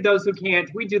obviously those who can't,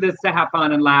 we do this to have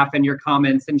fun and laugh, and your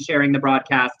comments and sharing the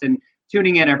broadcast and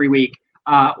tuning in every week.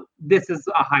 This is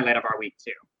a highlight of our week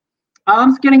too.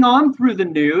 Getting on through the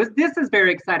news, this is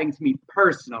very exciting to me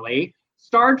personally.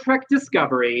 Star Trek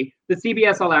Discovery, the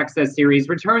CBS All Access series,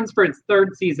 returns for its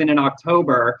third season in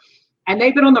October. And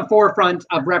they've been on the forefront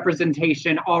of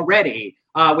representation already,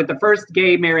 with the first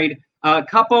gay married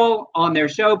couple on their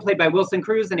show, played by Wilson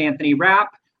Cruz and Anthony Rapp.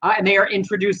 and they are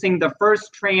introducing the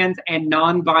first trans and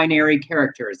non-binary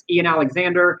characters. Ian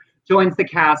Alexander joins the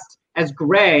cast as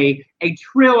Gray, a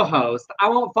Trill host. I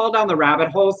won't fall down the rabbit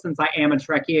hole since I am a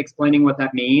Trekkie explaining what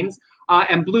that means.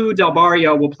 And Blue Del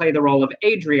Barrio will play the role of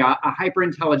Adria, a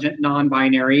hyper-intelligent,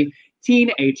 non-binary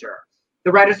teenager.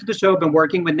 The writers of the show have been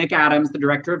working with Nick Adams, the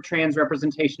director of trans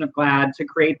representation of GLAAD, to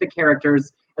create the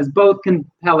characters as both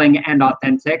compelling and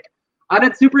authentic.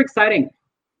 That's super exciting.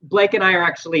 Blake and I are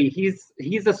actually,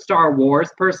 he's a Star Wars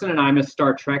person and I'm a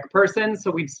Star Trek person. So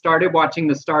we've started watching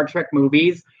the Star Trek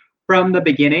movies from the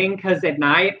beginning, because at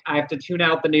night I have to tune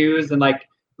out the news and like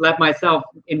let myself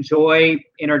enjoy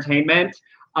entertainment.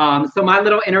 So my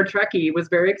little inner Trekkie was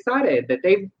very excited that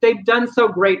they've done so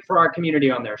great for our community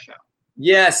on their show.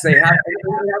 Yes, they have.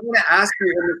 I'm going to ask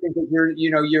you,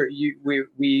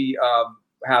 we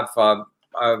have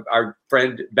our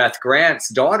friend Beth Grant's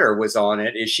daughter was on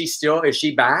it. Is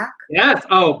she back? Yes.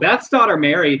 Oh, Beth's daughter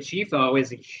Mary Chifo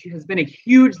has been a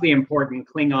hugely important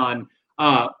Klingon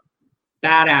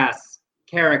badass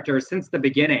character since the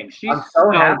beginning. She's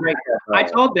so great. I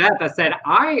told Beth, I said,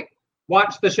 I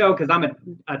watched the show because I'm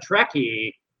a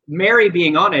Trekkie. Mary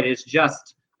being on it is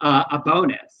just a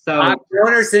bonus. So I've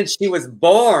known her since she was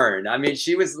born. I mean,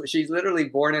 she's literally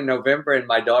born in November, and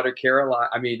my daughter Caroline,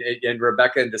 and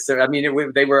Rebecca in December. I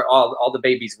mean, they were all the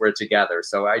babies were together.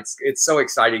 So it's so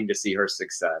exciting to see her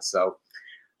success. So,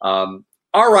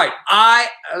 all right, I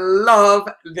love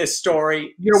this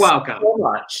story. You're welcome so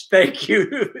much. Thank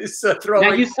you.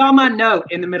 Now you saw my note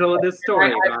in the middle of this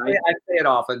story. I say it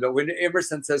often, but when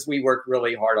Emerson says we work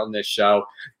really hard on this show,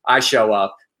 I show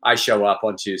up. I show up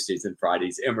on Tuesdays and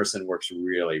Fridays. Emerson works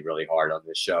really, really hard on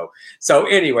this show. So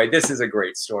anyway, this is a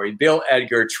great story. Bill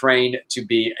Edgar trained to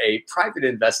be a private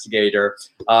investigator.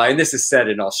 And this is set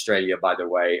in Australia, by the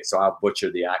way, so I'll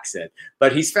butcher the accent.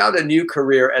 But he's found a new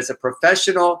career as a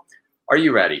professional, are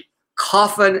you ready?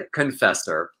 Coffin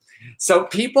Confessor. So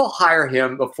people hire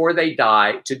him before they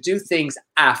die to do things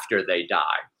after they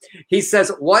die. He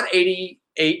says one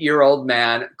 88-year-old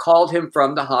man called him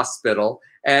from the hospital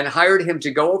and hired him to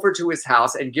go over to his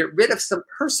house and get rid of some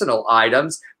personal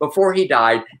items before he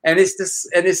died. And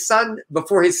his son,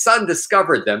 before his son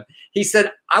discovered them, he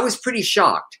said, I was pretty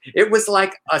shocked. It was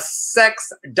like a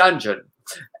sex dungeon.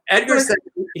 Edgar said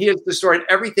he has destroyed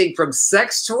everything from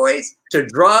sex toys to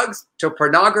drugs to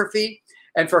pornography.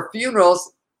 And for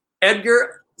funerals,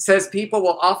 Edgar says people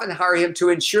will often hire him to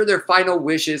ensure their final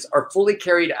wishes are fully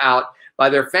carried out by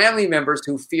their family members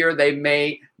who fear they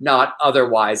may not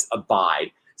otherwise abide.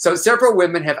 So several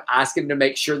women have asked him to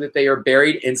make sure that they are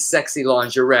buried in sexy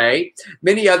lingerie.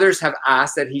 Many others have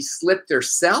asked that he slip their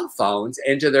cell phones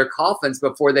into their coffins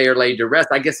before they are laid to rest.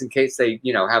 I guess in case they,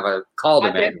 have a call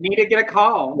to make. Need to get a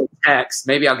call. Text.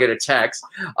 Maybe I'll get a text.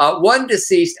 One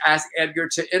deceased asked Edgar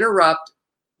to interrupt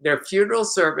their funeral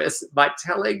service by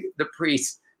telling the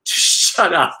priest to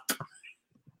shut up.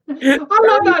 I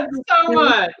love that so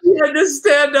much. He had to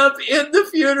stand up in the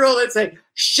funeral and say,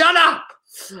 shut up.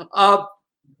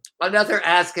 Another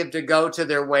asked him to go to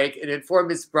their wake and inform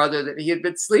his brother that he had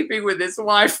been sleeping with his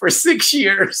wife for 6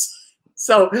 years.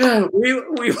 So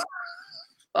we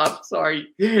I'm sorry.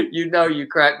 You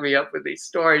crack me up with these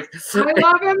stories. I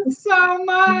love him so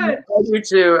much. I do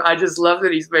too. I just love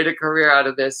that he's made a career out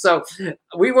of this. So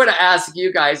we want to ask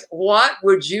you guys, what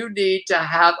would you need to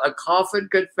have a coffin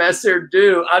confessor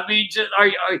do? I mean,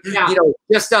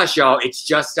 just us, y'all. It's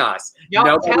just us.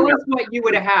 Y'all tell us what you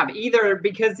would have, either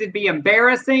because it'd be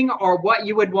embarrassing or what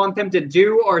you would want them to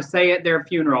do or say at their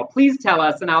funeral. Please tell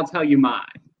us and I'll tell you mine.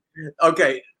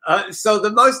 Okay. So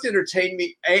the most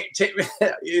entertaining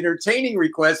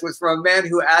request was from a man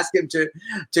who asked him to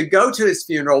go to his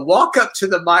funeral, walk up to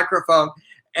the microphone,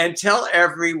 and tell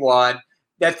everyone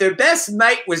that their best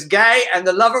mate was gay and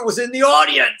the lover was in the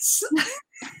audience.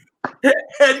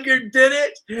 Edgar did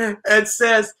it and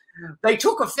says they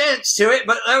took offense to it,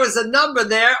 but there was a number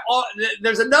there.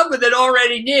 There's a number that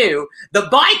already knew. The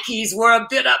bikies were a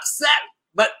bit upset.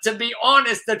 But to be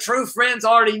honest, the true friends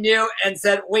already knew and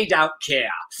said, we don't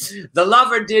care. The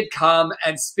lover did come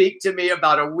and speak to me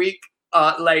about a week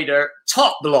later,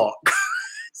 top block.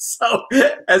 So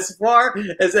as far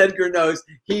as Edgar knows,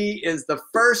 he is the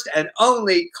first and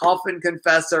only coffin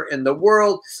confessor in the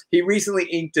world. He recently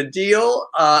inked a deal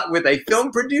with a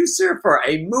film producer for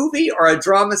a movie or a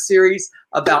drama series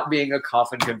about being a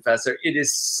coffin confessor. It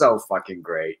is so fucking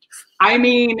great. I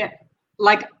mean,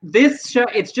 like this show,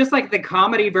 it's just like the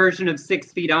comedy version of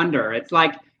 6 Feet Under. It's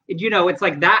like, it's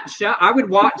like that show. I would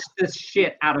watch this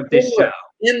shit out of this show.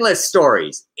 Endless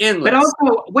stories. Endless. But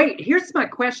also, wait, here's my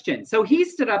question. So he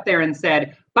stood up there and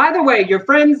said, by the way, your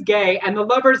friend's gay and the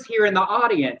lover's here in the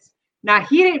audience. Now,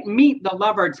 he didn't meet the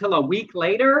lover till a week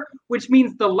later, which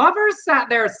means the lover sat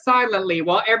there silently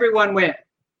while everyone went.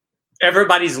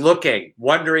 Everybody's looking,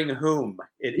 wondering whom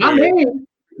it Not is. me.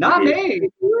 Not me.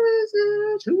 Who is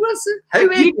it? Who is it?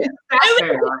 Who is it?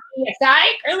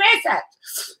 Who is it?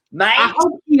 Mate? I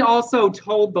hope he also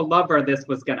told the lover this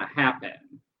was going to happen.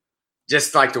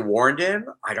 Just like to warn him?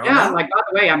 I don't know. Yeah, like, by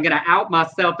the way, I'm going to out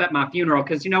myself at my funeral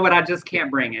because you know what? I just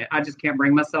can't bring it. I just can't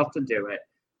bring myself to do it.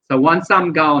 So once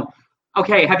I'm gone.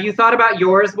 Okay, have you thought about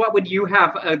yours? What would you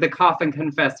have the Coffin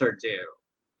Confessor do?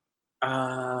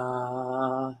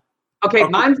 Okay,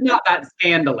 mine's not that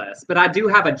scandalous, but I do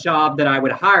have a job that I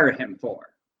would hire him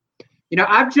for. You know,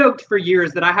 I've joked for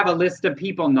years that I have a list of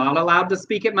people not allowed to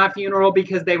speak at my funeral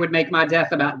because they would make my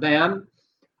death about them.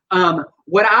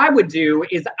 What I would do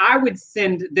is I would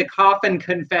send the Coffin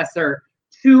Confessor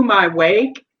to my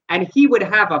wake, and he would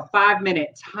have a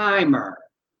 5-minute timer.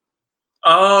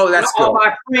 Oh, that's cool. All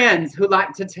my friends who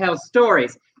like to tell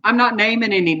stories. I'm not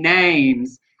naming any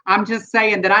names. I'm just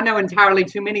saying that I know entirely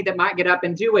too many that might get up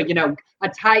and do it. You know, a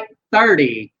type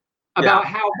 30 about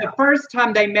how the first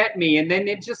time they met me, and then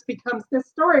it just becomes this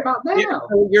story about them.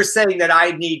 You're saying that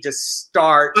I need to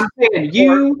start. I'm saying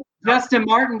you, Justin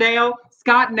Martindale,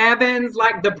 Scott Nevins,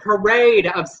 like the parade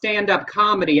of stand-up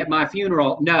comedy at my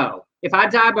funeral. No, if I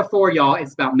die before y'all,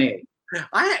 it's about me.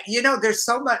 There's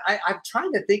so much. I'm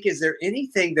trying to think, is there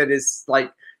anything that is like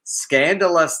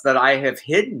scandalous that I have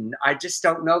hidden? I just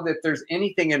don't know that there's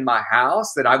anything in my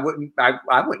house that I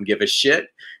wouldn't give a shit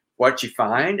what you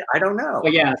find. I don't know.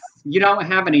 Well, yes, you don't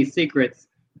have any secrets.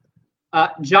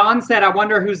 John said, I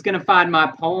wonder who's going to find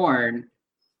my porn.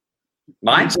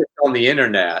 Mine's just on the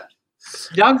internet.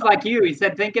 Doug's like you. He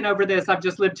said, thinking over this, I've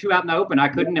just lived too out in the open. I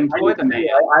couldn't employ the man.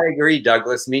 I agree,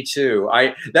 Douglas. Me too.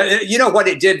 You know what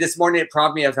it did this morning? It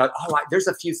prompted me. I thought, there's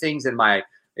a few things in my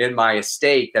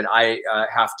estate that I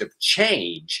have to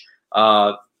change.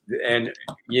 And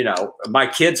you know, my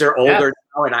kids are older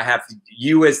now, and I have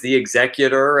you as the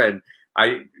executor, and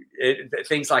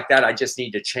things like that. I just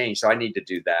need to change, so I need to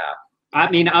do that.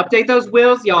 I mean, update those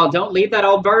wills, y'all. Don't leave that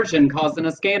old version causing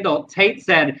a scandal. Tate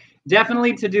said,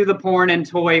 definitely to do the porn and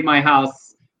toy my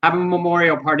house, have a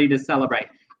memorial party to celebrate.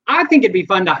 I think it'd be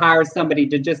fun to hire somebody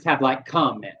to just have like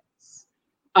comments.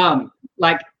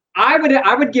 Like I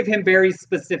would give him very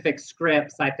specific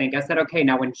scripts. I think I said, okay,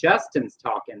 now when Justin's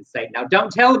talking, say, now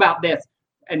don't tell about this,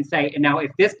 and say, now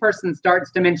if this person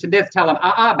starts to mention this, tell him,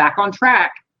 back on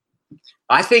track.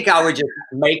 I think I would just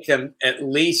make them at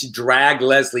least drag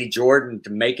Leslie Jordan to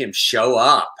make him show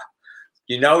up.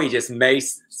 You know, he just may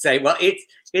say, well,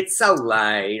 it's so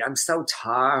late. I'm so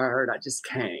tired. I just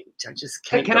can't.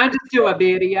 Hey, can I just do a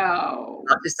video?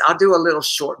 I'll do a little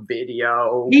short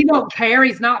video. He don't care.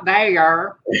 He's not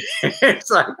there. It's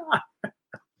like,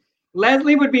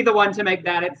 Leslie would be the one to make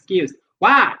that excuse.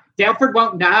 Why? Delford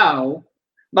won't know.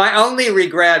 My only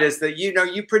regret is that, you know,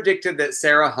 you predicted that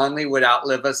Sarah Hunley would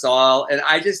outlive us all. And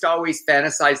I just always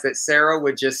fantasized that Sarah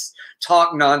would just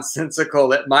talk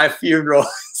nonsensical at my funeral,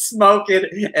 smoking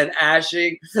and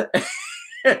ashing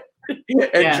and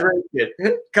drinking.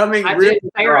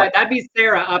 That'd be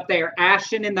Sarah up there,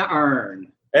 ashing in the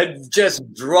urn. And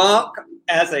just drunk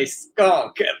as a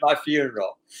skunk at my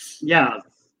funeral. Yes.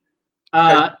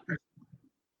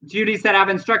 Judy said, I've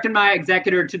instructed my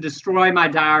executor to destroy my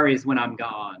diaries when I'm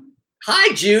gone.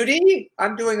 Hi, Judy.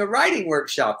 I'm doing a writing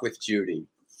workshop with Judy.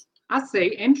 I see.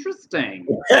 Interesting.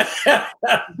 I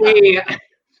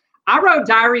wrote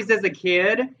diaries as a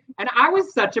kid, and I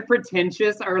was such a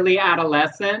pretentious early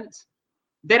adolescent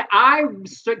that I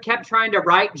kept trying to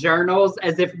write journals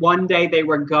as if one day they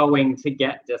were going to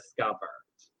get discovered.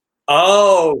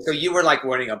 Oh, so you were like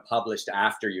wanting them published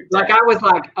after your death. Like I was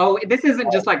like, oh, this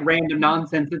isn't just like random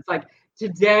nonsense. It's like,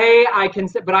 today I can,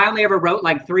 but I only ever wrote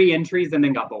like 3 entries and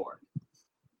then got bored.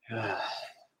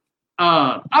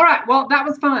 All right, well, that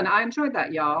was fun. I enjoyed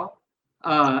that, y'all.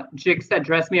 Jig said,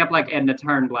 dress me up like Edna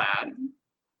Turnblad.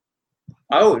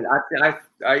 Oh,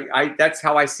 I that's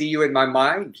how I see you in my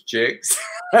mind, Jigs.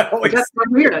 That's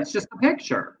weird. That's just a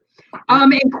picture.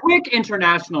 In quick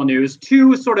international news,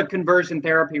 2 sort of conversion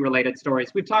therapy related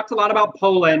stories. We've talked a lot about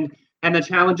Poland and the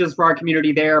challenges for our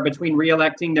community there between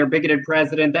re-electing their bigoted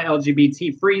president, the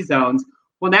LGBT free zones.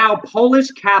 Well, now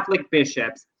Polish Catholic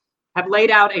bishops have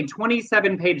laid out a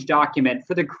 27-page document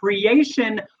for the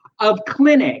creation of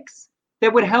clinics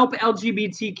that would help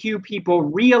LGBTQ people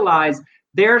realize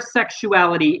their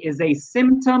sexuality is a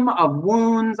symptom of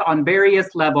wounds on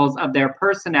various levels of their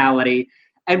personality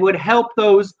and would help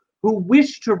those who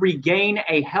wish to regain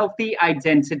a healthy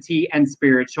identity and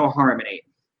spiritual harmony.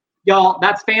 Y'all,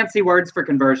 that's fancy words for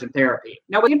conversion therapy.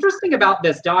 Now, what's interesting about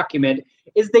this document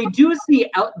is they do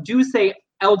say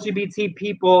LGBT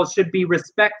people should be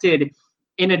respected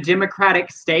in a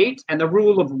democratic state, and the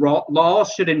rule of law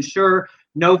should ensure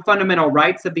no fundamental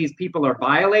rights of these people are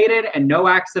violated and no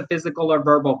acts of physical or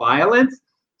verbal violence.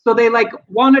 So they like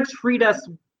want to treat us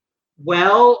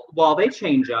well while they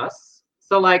change us.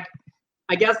 So like,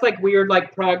 I guess like weird,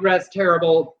 like progress,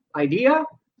 terrible idea.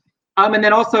 And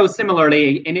then also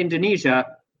similarly in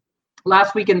Indonesia,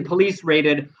 last weekend police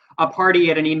raided a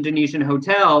party at an Indonesian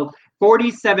hotel.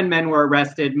 47 men were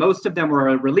arrested. Most of them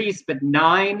were released, but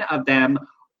 9 of them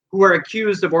who were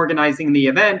accused of organizing the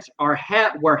event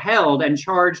were held and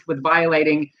charged with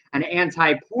violating an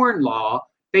anti-porn law,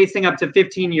 facing up to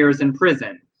 15 years in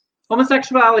prison.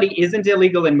 Homosexuality isn't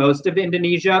illegal in most of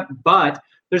Indonesia, but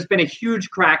there's been a huge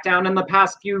crackdown in the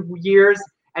past few years,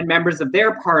 and members of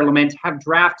their parliament have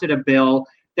drafted a bill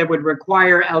that would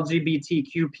require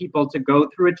LGBTQ people to go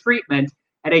through a treatment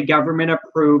at a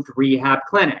government-approved rehab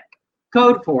clinic.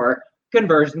 Code for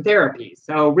conversion therapy.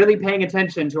 So really paying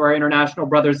attention to our international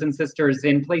brothers and sisters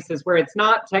in places where it's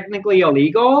not technically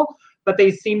illegal, but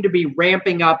they seem to be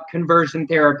ramping up conversion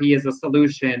therapy as a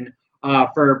solution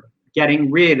for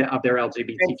getting rid of their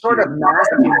LGBTQ. It's sort of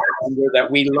that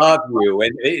we love you,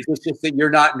 and it's just that you're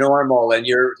not normal, and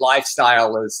your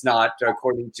lifestyle is not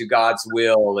according to God's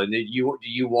will, and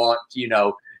you want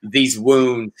these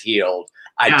wounds healed.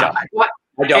 I don't.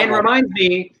 And reminds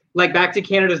me, like back to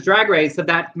Canada's Drag Race, of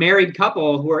that married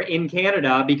couple who are in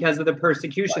Canada because of the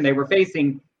persecution they were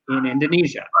facing in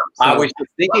Indonesia. So, I was just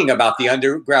thinking about the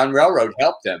Underground Railroad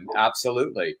helped them.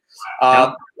 Absolutely.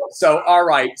 So, all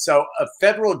right. So a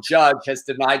federal judge has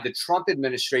denied the Trump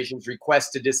administration's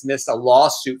request to dismiss a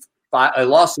lawsuit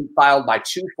filed by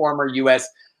 2 former U.S.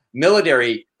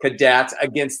 military cadets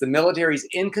against the military's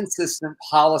inconsistent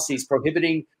policies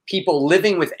prohibiting people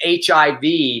living with HIV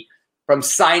from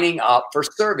signing up for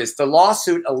service. The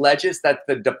lawsuit alleges that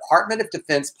the Department of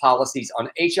Defense policies on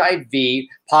HIV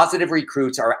positive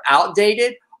recruits are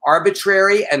outdated,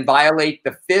 arbitrary, and violate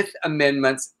the Fifth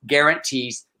Amendment's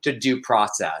guarantees to due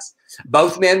process.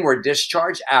 Both men were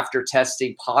discharged after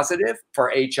testing positive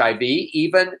for HIV,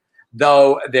 even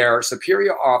though their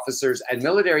superior officers and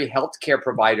military health care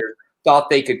providers thought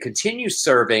they could continue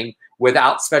serving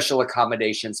without special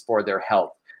accommodations for their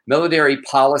health. Military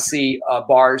policy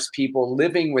bars people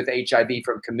living with HIV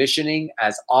from commissioning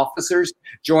as officers,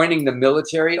 joining the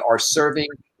military, or serving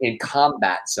in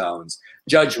combat zones.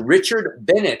 Judge Richard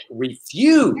Bennett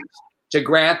refused to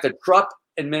grant the Trump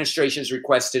administration's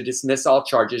request to dismiss all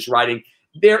charges, writing,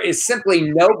 "There is simply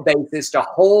no basis to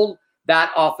hold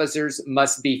that officers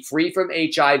must be free from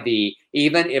HIV,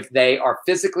 even if they are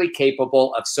physically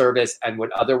capable of service and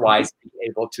would otherwise be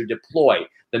able to deploy.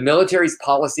 The military's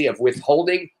policy of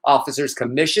withholding officers'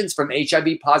 commissions from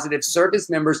HIV-positive service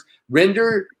members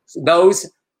render those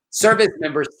service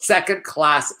members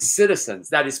second-class citizens.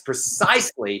 That is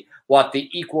precisely what the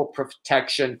Equal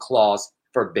Protection Clause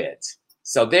forbids."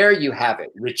 So there you have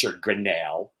it, Richard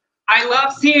Grinnell. I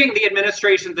love seeing the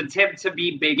administration's attempt to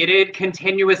be bigoted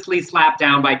continuously slapped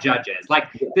down by judges. Like,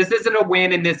 this isn't a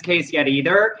win in this case yet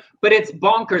either, but it's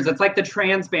bonkers. It's like the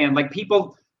trans ban. Like,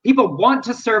 people want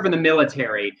to serve in the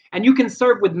military, and you can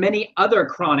serve with many other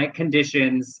chronic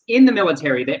conditions in the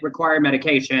military that require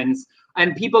medications.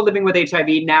 And people living with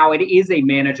HIV now, it is a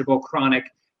manageable chronic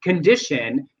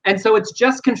condition. And so it's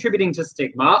just contributing to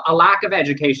stigma, a lack of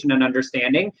education and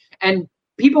understanding. And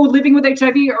people living with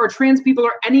HIV or trans people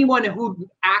or anyone who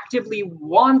actively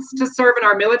wants to serve in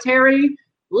our military,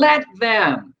 let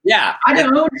them. Yeah. I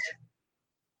don't.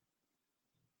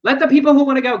 Let the people who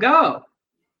want to go.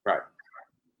 Right.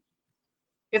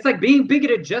 It's like being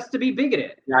bigoted just to be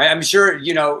bigoted. I'm sure,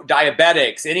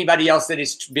 diabetics, anybody else that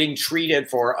is being treated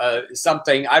for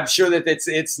something, I'm sure that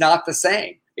it's not the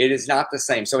same. It is not the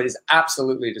same. So it is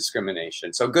absolutely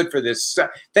discrimination. So good for this.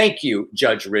 Thank you,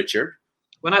 Judge Richard.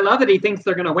 When I love that he thinks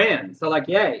they're going to win. So like,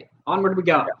 yay, onward we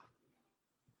go.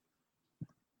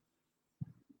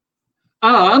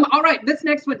 All right, this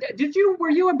next one. Were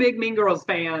you a big Mean Girls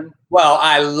fan? Well,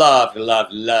 I loved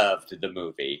the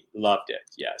movie. Loved it,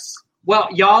 yes. Well,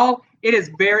 y'all, it is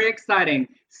very exciting.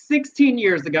 16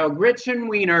 years ago, Gretchen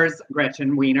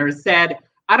Wieners said,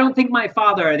 "I don't think my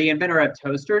father, the inventor of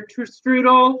toaster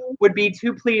strudel, would be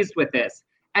too pleased with this."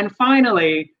 And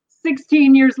finally,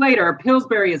 16 years later,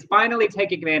 Pillsbury is finally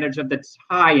taking advantage of the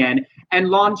tie-in and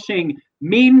launching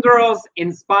Mean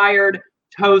Girls-inspired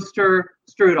toaster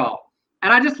strudel.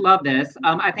 And I just love this.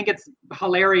 I think it's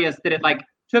hilarious that it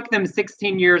took them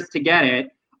 16 years to get it,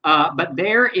 but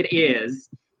there it is.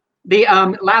 The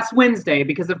last Wednesday,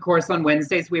 because of course on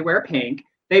Wednesdays we wear pink,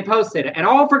 They posted, and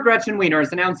all for Gretchen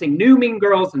Wieners announcing new Mean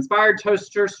Girls inspired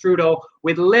toaster strudel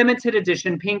with limited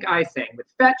edition pink icing with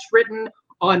fetch written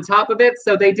on top of it.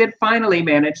 So they did finally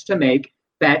manage to make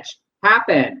fetch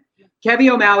happen.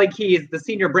 Kevy O'Malley Keys, the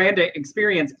senior brand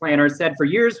experience planner, said for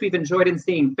years we've enjoyed in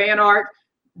seeing fan art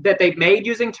that they've made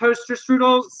using toaster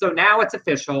strudels. So now it's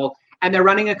official. And they're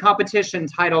running a competition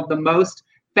titled the Most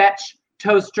Fetch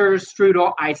Toaster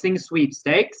Strudel Icing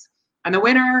Sweepstakes. And the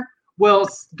winner will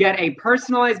get a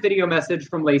personalized video message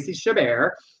from Lacey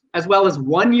Chabert, as well as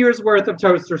 1 year's worth of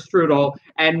toaster strudel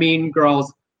and Mean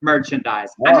Girls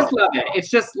merchandise. I just love it. It's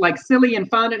just like silly and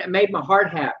fun, and it made my heart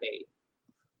happy.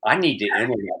 I need to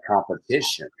enter that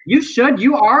competition. You should.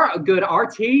 You are a good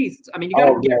artiste. I mean, you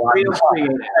got to get real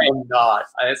creative. I'm not.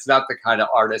 It's not the kind of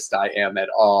artist I am at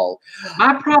all.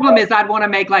 My problem is I'd want to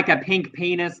make like a pink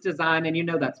penis design, and you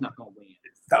know that's not going to win.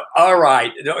 So, all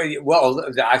right. Well,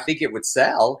 I think it would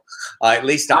sell, at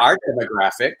least to our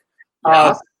demographic.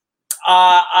 Yeah.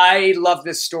 I love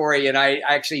this story, and I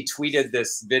actually tweeted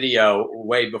this video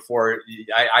way before.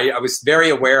 I was very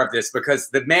aware of this because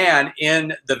the man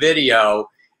in the video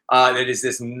that is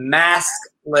this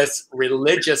maskless,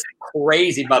 religious,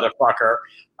 crazy motherfucker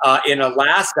in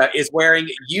Alaska is wearing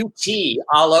UT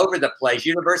all over the place,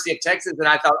 University of Texas, and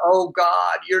I thought, oh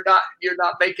God, you're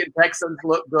not making Texans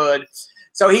look good.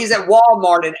 So he's at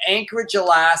Walmart in Anchorage,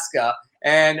 Alaska,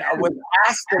 and was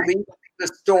asked to leave the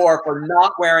store for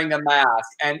not wearing a mask,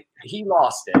 and he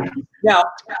lost it. Now,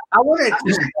 I want to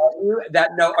tell you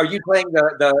that. No, are you playing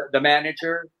the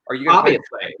manager? Are you gonna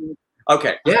obviously?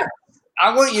 Okay. Yeah.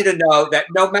 I want you to know that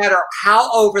no matter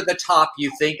how over the top you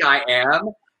think I am,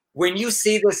 when you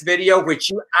see this video, which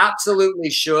you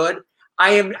absolutely should,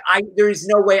 there is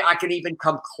no way I can even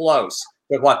come close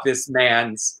to what this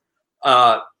man's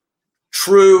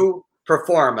true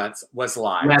performance was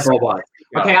like.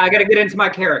 Okay, I got to get into my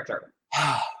character.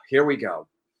 Here we go.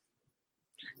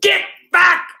 Get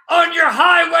back on your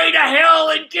highway to hell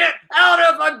and get out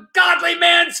of a godly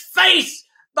man's face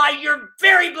by your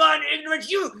very blunt ignorance.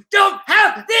 You don't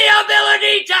have the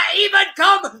ability to even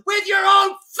come with your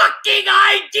own fucking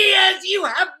ideas. You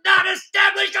have not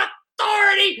established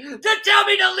authority to tell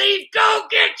me to leave. Go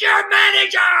get your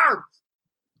manager.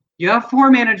 You have 4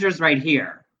 managers right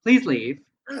here. Please leave.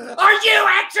 Are you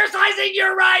exercising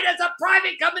your right as a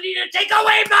private company to take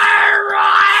away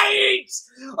my rights?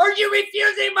 Are you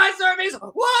refusing my service?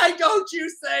 Why don't you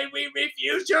say we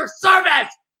refuse your service?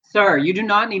 Sir, you do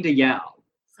not need to yell.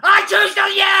 I choose to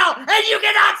yell, and you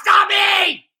cannot stop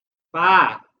me!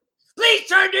 Bye. Please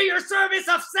turn to your service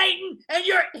of Satan and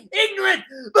your ignorant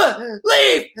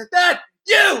belief that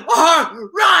you are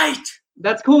right!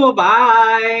 That's cool,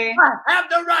 bye! I have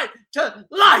the right to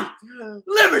life,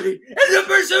 liberty, and the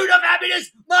pursuit of happiness.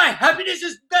 My happiness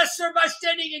is best served by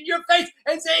standing in your face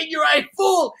and saying you're a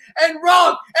fool and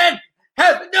wrong and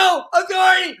have no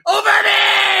authority over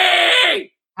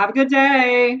me! Have a good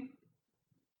day.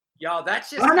 Y'all, that's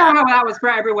just... I don't know how that was for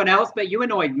everyone else, but you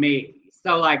annoyed me.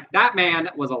 So, like, that man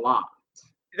was a lot.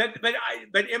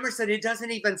 But Emerson, it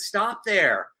doesn't even stop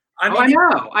there. I I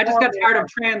know. I just got tired of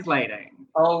translating.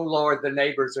 Oh, Lord, the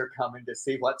neighbors are coming to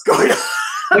see what's going on.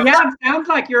 Well, yeah, it sounds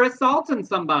like you're assaulting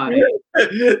somebody.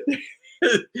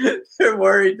 They're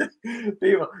worried.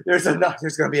 People, there's going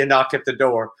to be a knock at the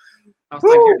door. I was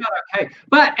like, you're not okay.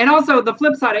 But, and also the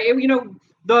flip side, you know,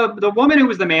 the woman who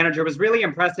was the manager was really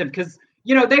impressive because,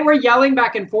 you know, they were yelling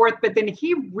back and forth, but then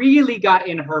he really got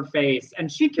in her face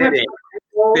and she kept the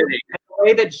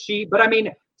way that but I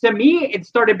mean, to me, it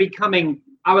started becoming,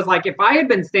 I was like, if I had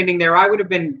been standing there, I would have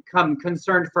become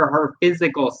concerned for her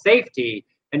physical safety.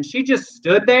 And she just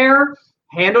stood there,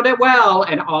 handled it well,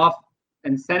 and off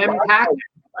and sent him packing.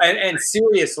 And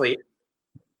seriously,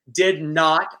 did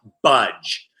not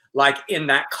budge. Like in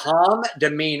that calm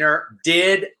demeanor,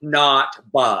 did not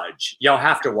budge. Y'all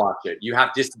have to watch it. You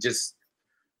have just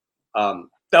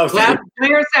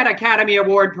Claire said Academy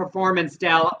Award performance,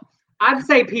 Del. I'd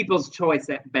say People's Choice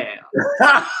at best.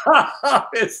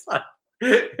 It's like,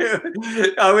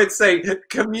 I would say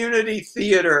community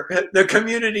theater, the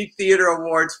Community Theater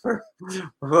Awards for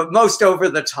most over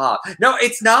the top. No,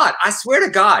 it's not. I swear to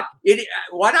God,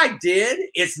 what I did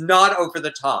is not over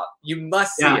the top. You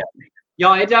must see it.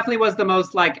 Y'all, it definitely was the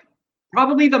most, like,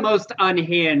 probably the most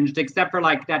unhinged, except for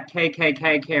like that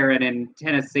KKK Karen in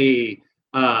Tennessee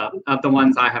of the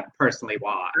ones I have personally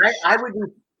watched. I would be.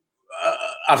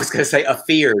 I was going to say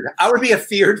afeared. I would be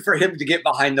afeared for him to get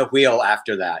behind the wheel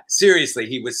after that. Seriously,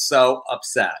 he was so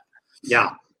upset.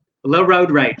 Yeah, a little road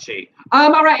ragey.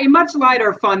 All right, much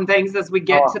lighter fun things as we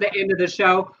get to the end of the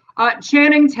show.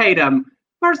 Channing Tatum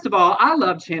First of all, I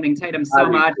love Channing Tatum so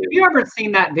much. Have you ever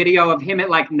seen that video of him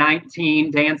at like 19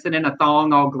 dancing in a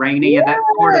thong all grainy at that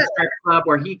Florida strip club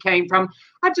where he came from?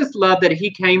 I just love that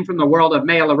he came from the world of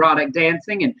male erotic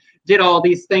dancing and did all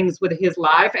these things with his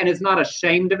life and is not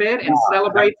ashamed of it and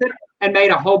celebrates it and made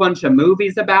a whole bunch of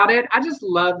movies about it. I just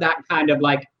love that kind of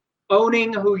like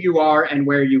owning who you are and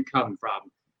where you come from.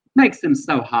 Makes him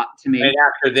so hot to me. And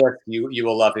after this, you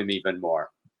will love him even more.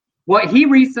 Well, he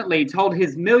recently told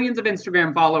his millions of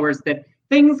Instagram followers that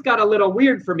things got a little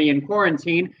weird for me in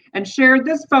quarantine and shared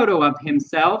this photo of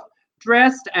himself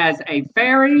dressed as a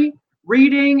fairy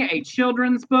reading a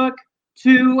children's book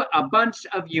to a bunch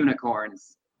of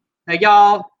unicorns. Now,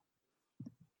 y'all,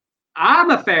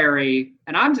 I'm a fairy,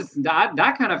 and I'm just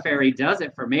that kind of fairy does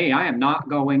it for me. I am not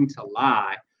going to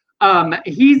lie.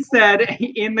 He said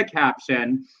in the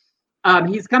caption,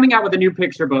 he's coming out with a new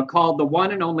picture book called The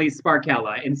One and Only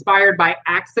Sparkella, inspired by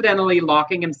accidentally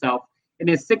locking himself in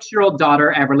his 6-year-old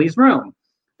daughter Everly's room.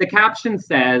 The caption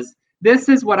says, "This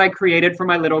is what I created for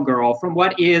my little girl from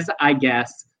what is, I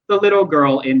guess, the little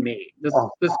girl in me."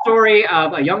 The story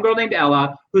of a young girl named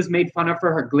Ella who's made fun of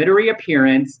for her glittery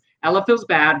appearance. Ella feels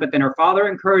bad, but then her father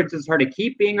encourages her to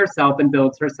keep being herself and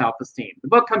builds her self-esteem. The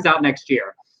book comes out next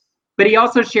year. But he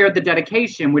also shared the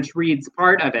dedication, which reads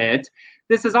part of it.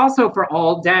 "This is also for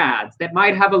all dads that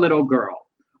might have a little girl.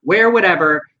 Wear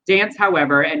whatever, dance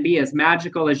however, and be as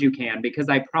magical as you can, because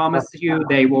I promise you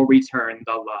they will return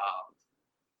the love."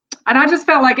 And I just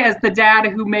felt like as the dad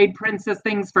who made princess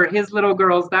things for his little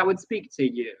girls, that would speak to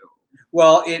you.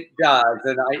 Well, it does.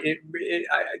 And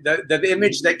the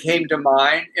image that came to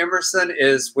mind, Emerson,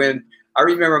 is when I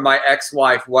remember my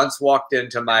ex-wife once walked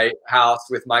into my house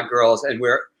with my girls and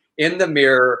we're in the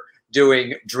mirror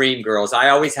doing Dream Girls. I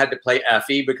always had to play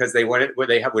Effie because they would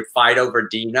fight over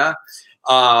Dina.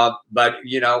 But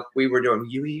you know, we were doing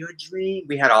You Dream.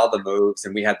 We had all the moves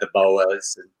and we had the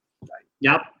boas.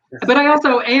 Yep. But I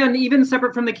also, and even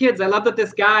separate from the kids, I love that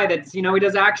this guy that's, you know, he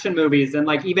does action movies and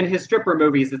like even his stripper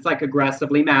movies, it's like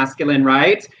aggressively masculine,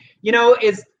 right? You know,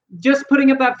 is just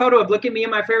putting up that photo of look at me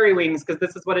and my fairy wings because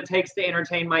this is what it takes to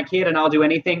entertain my kid and I'll do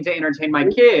anything to entertain my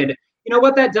kid. You know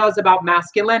what that does about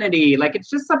masculinity. Like it's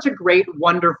just such a great,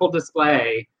 wonderful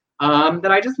display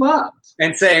that I just loved.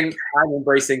 And saying, I'm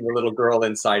embracing the little girl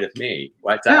inside of me.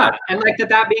 Yeah, and like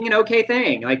that being an okay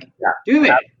thing. Like, do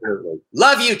it. Absolutely.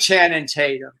 Love you, Channing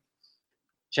Tatum.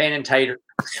 Channing Tatum.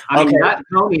 I mean, that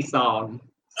Tony song.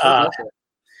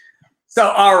 So,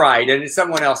 all right. And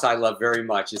someone else I love very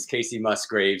much is Casey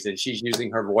Musgraves, and she's using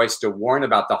her voice to warn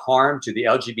about the harm to the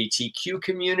LGBTQ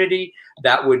community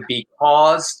that would be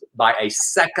caused by a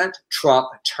second Trump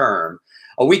term.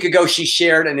 A week ago, she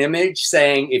shared an image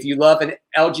saying, if you love an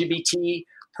LGBT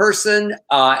person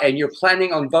and you're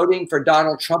planning on voting for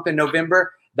Donald Trump in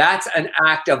November, that's an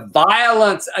act of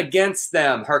violence against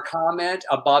them. Her comment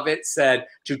above it said,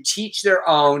 to teach their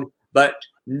own, but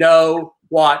know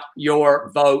what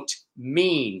your vote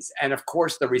means. And of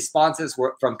course, the responses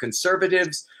were from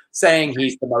conservatives saying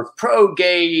he's the most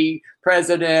pro-gay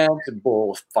president,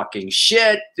 bull fucking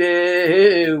shit,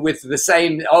 with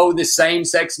the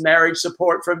same-sex marriage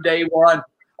support from day one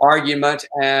argument,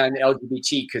 and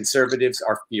LGBT conservatives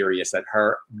are furious at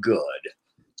her. Good.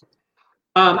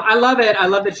 I love it. I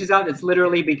love that she's out. It's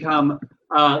literally become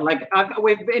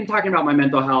we've been talking about my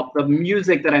mental health. The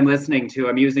music that I'm listening to,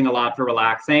 I'm using a lot for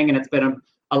relaxing, and it's been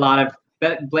a lot of.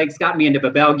 Blake's got me into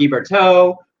Babel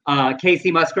Guiberteau.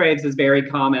 Casey Musgraves is very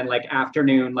common, like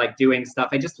afternoon, like doing stuff.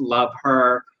 I just love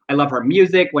her. I love her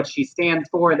music, what she stands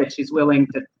for, that she's willing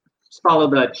to follow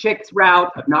the chicks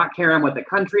route of not caring what the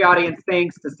country audience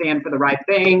thinks, to stand for the right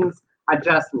things. I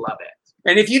just love it.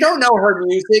 And if you don't know her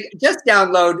music, just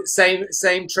download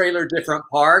Same Trailer, Different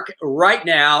Park right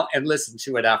now and listen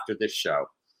to it after this show.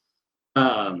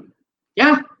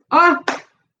 Yeah,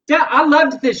 I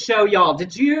loved this show, y'all.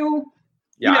 Did you?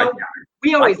 Yeah,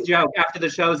 we always joke after the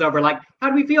show's over, like, how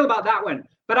do we feel about that one?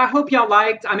 But I hope y'all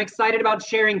liked. I'm excited about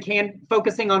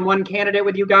focusing on one candidate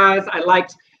with you guys. I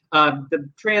liked the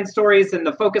trans stories and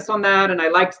the focus on that, and I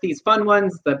liked these fun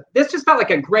ones. This just felt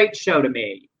like a great show to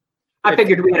me. I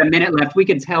figured we had a minute left. We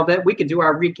could tell that we could do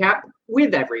our recap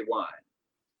with everyone.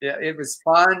 Yeah, it was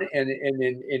fun and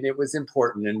it was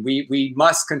important, and we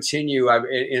must continue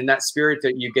in that spirit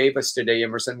that you gave us today,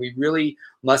 Emerson. We really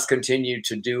must continue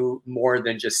to do more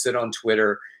than just sit on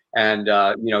Twitter and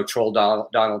troll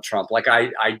Donald Trump like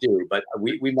I do, but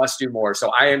we must do more.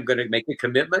 So I am going to make a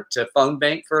commitment to phone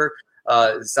bank for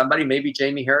somebody, maybe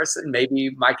Jaime Harrison,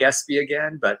 maybe Mike Espy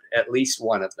again, but at least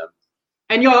one of them.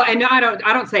 And y'all, and I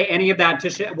don't say any of that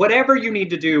to whatever you need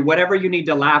to do, whatever you need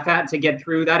to laugh at to get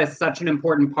through. That is such an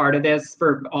important part of this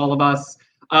for all of us.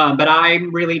 But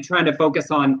I'm really trying to focus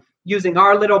on using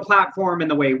our little platform in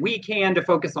the way we can to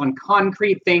focus on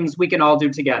concrete things we can all do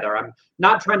together. I'm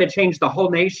not trying to change the whole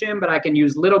nation, but I can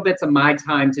use little bits of my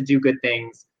time to do good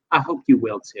things. I hope you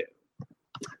will too.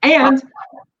 And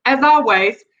as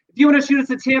always, if you want to shoot us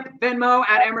a tip, Venmo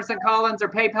at Emerson Collins or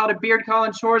PayPal to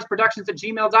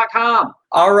beardcollinshoresproductions@gmail.com.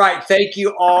 All right. Thank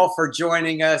you all for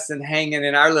joining us and hanging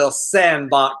in our little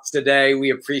sandbox today. We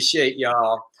appreciate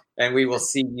y'all, and we will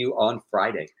see you on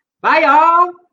Friday. Bye, y'all.